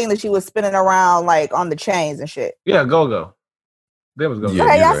the thing that she was spinning around like on the chains and shit. Yeah, Go. There was Go. Yeah,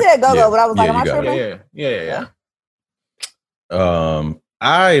 I said Go, but I was like, am I tripping? Yeah.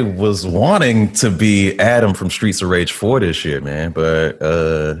 I was wanting to be Adam from Streets of Rage 4 this year, man, but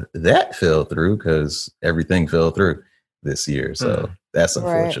that fell through because everything fell through this year. So that's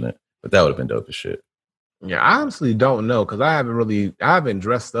unfortunate. Right. But that would have been dope as shit. Yeah, I honestly don't know because I haven't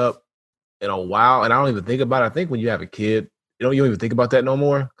dressed up in a while, and I don't even think about it. I think when you have a kid, you don't even think about that no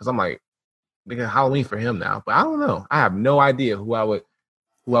more because I'm like, thinking Halloween for him now. But I don't know. I have no idea who I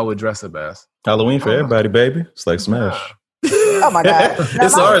would dress up as. Halloween for everybody, baby. It's like Smash. Oh my god,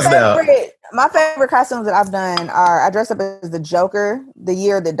 it's ours now. My favorite costumes that I've done are I dressed up as the Joker the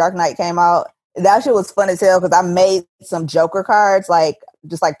year that Dark Knight came out. That shit was fun as hell because I made some Joker cards, like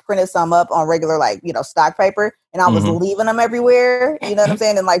just like printed some up on regular like stock paper, and I was leaving them everywhere. You know what I'm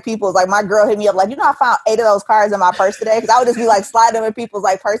saying? And like people, like my girl hit me up like, I found 8 of those cards in my purse today because I would just be like sliding them in people's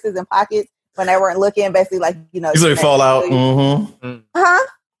like purses and pockets when they weren't looking. Basically, like you like Fallout. Huh?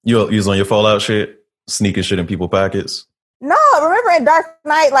 You was on your Fallout shit, sneaking shit in people's pockets. No, remember in Dark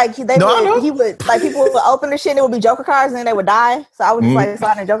Knight, like he would like people would open the shit and it would be Joker cards and then they would die. So I was just like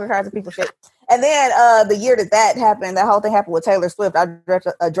sliding Joker cards in people's shit. And then the year that happened, that whole thing happened with Taylor Swift. I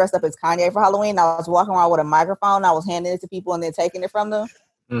dressed up as Kanye for Halloween. I was walking around with a microphone. I was handing it to people and then taking it from them.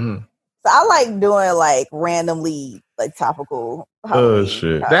 Mm-hmm. So I like doing like randomly like topical Halloween. Oh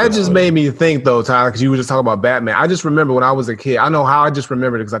shit! That just made me think though, Tyler, because you were just talking about Batman. I just remember when I was a kid. I know how I just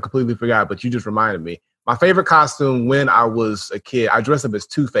remembered it because I completely forgot, but you just reminded me. My favorite costume when I was a kid, I dressed up as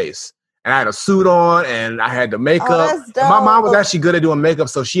Two-Face. And I had a suit on and I had the makeup. My mom was actually good at doing makeup,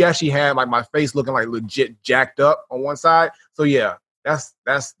 so she actually had like my face looking like legit jacked up on one side. So yeah, that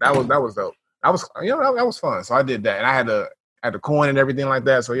was dope. That was that was fun. So I did that, and I had the coin and everything like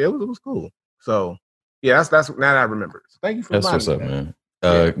that. So yeah, it was cool. So yeah, that's now that I remember. So thank you for that's what's up, man.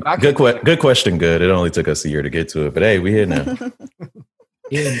 Good question. Good. It only took us a year to get to it, but hey, we here now.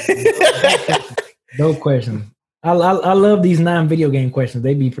 No question. I love these non-video game questions.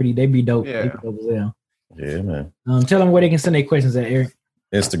 They be dope. Yeah. They be dope as hell. Yeah, man. Tell them where they can send their questions at, Eric.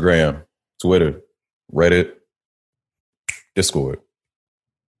 Instagram, Twitter, Reddit, Discord.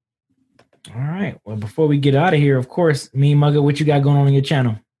 All right. Well, before we get out of here, of course, me and Mugga, what you got going on your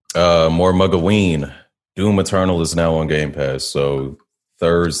channel? More Muggaween. Doom Eternal is now on Game Pass. So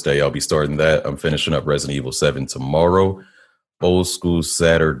Thursday, I'll be starting that. I'm finishing up Resident Evil 7 tomorrow. Old School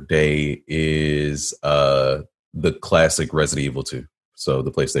Saturday is the classic Resident Evil 2. So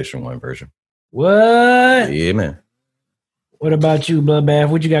the PlayStation 1 version. What? Yeah, man. What about you, Bloodbath?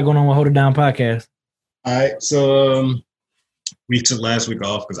 What you got going on with Hold It Down podcast? All right, so we took last week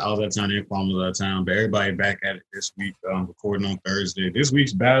off because I was out of town and Kwame was out of town, but everybody back at it this week, recording on Thursday. This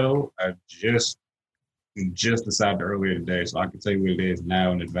week's battle, I just decided earlier today, so I can tell you what it is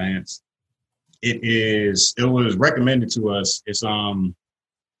now in advance. It was recommended to us. It's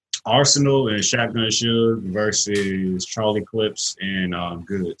Arsenal and Shotgun Suge versus Charlie Clips and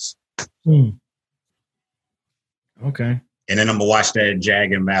Goods. Okay. And then I'm gonna watch that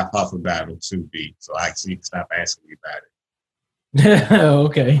Jag and Math Huffer battle too, B. So I can stop asking me about it.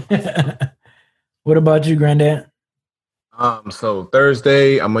 Okay. What about you, Granddad? So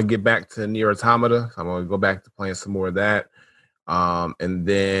Thursday, I'm gonna get back to Nier Automata. I'm gonna go back to playing some more of that. And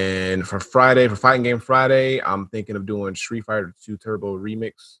then for Friday, for Fighting Game Friday, I'm thinking of doing Street Fighter 2 Turbo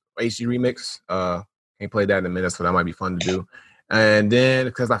Remix, HD Remix. Can't play that in a minute, so that might be fun to do. And then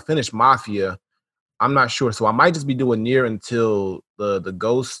because I finished Mafia, I'm not sure, so I might just be doing Nier until the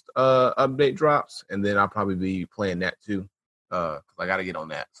Ghost update drops, and then I'll probably be playing that too. Because I got to get on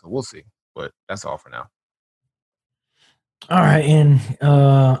that, so we'll see. But that's all for now. All right, and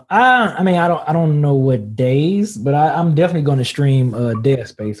I don't know what days, but I'm definitely going to stream Dead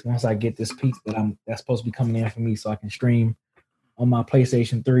Space once I get this piece that's supposed to be coming in for me, so I can stream on my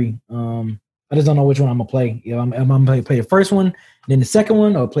PlayStation 3. I just don't know which one I'm gonna play. You know, I'm gonna play the first one, then the second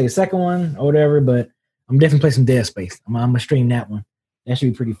one, or play the second one, or whatever. But I'm definitely playing some Dead Space. I'm gonna stream that one. That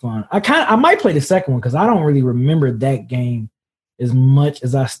should be pretty fun. I might play the second one because I don't really remember that game as much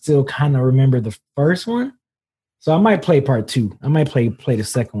as I still kind of remember the first one. So I might play part 2. I might play the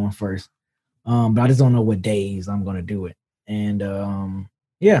second one first. But I just don't know what days I'm gonna do it. And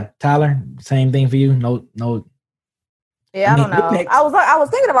yeah, Tyler, same thing for you. No. Yeah, I don't know. I was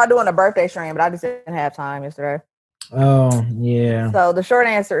thinking about doing a birthday stream, but I just didn't have time yesterday. Oh, yeah. So the short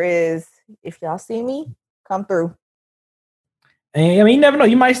answer is, if y'all see me, come through. And I mean, you never know.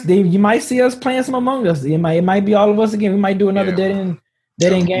 You might see us playing some Among Us. It might be all of us again. We might do another dead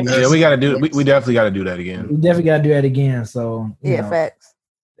end game. Yeah, we gotta do. We definitely got to do that again. We definitely got to do that again. So yeah, facts.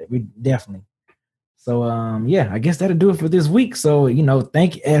 We definitely. So yeah, I guess that'll do it for this week. So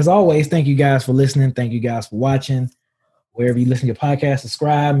thank you guys for listening. Thank you guys for watching. Wherever you listen to your podcast,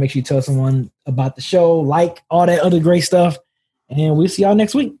 subscribe. Make sure you tell someone about the show, like all that other great stuff. And we'll see y'all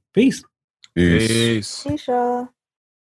next week. Peace. Peace. Peace, y'all.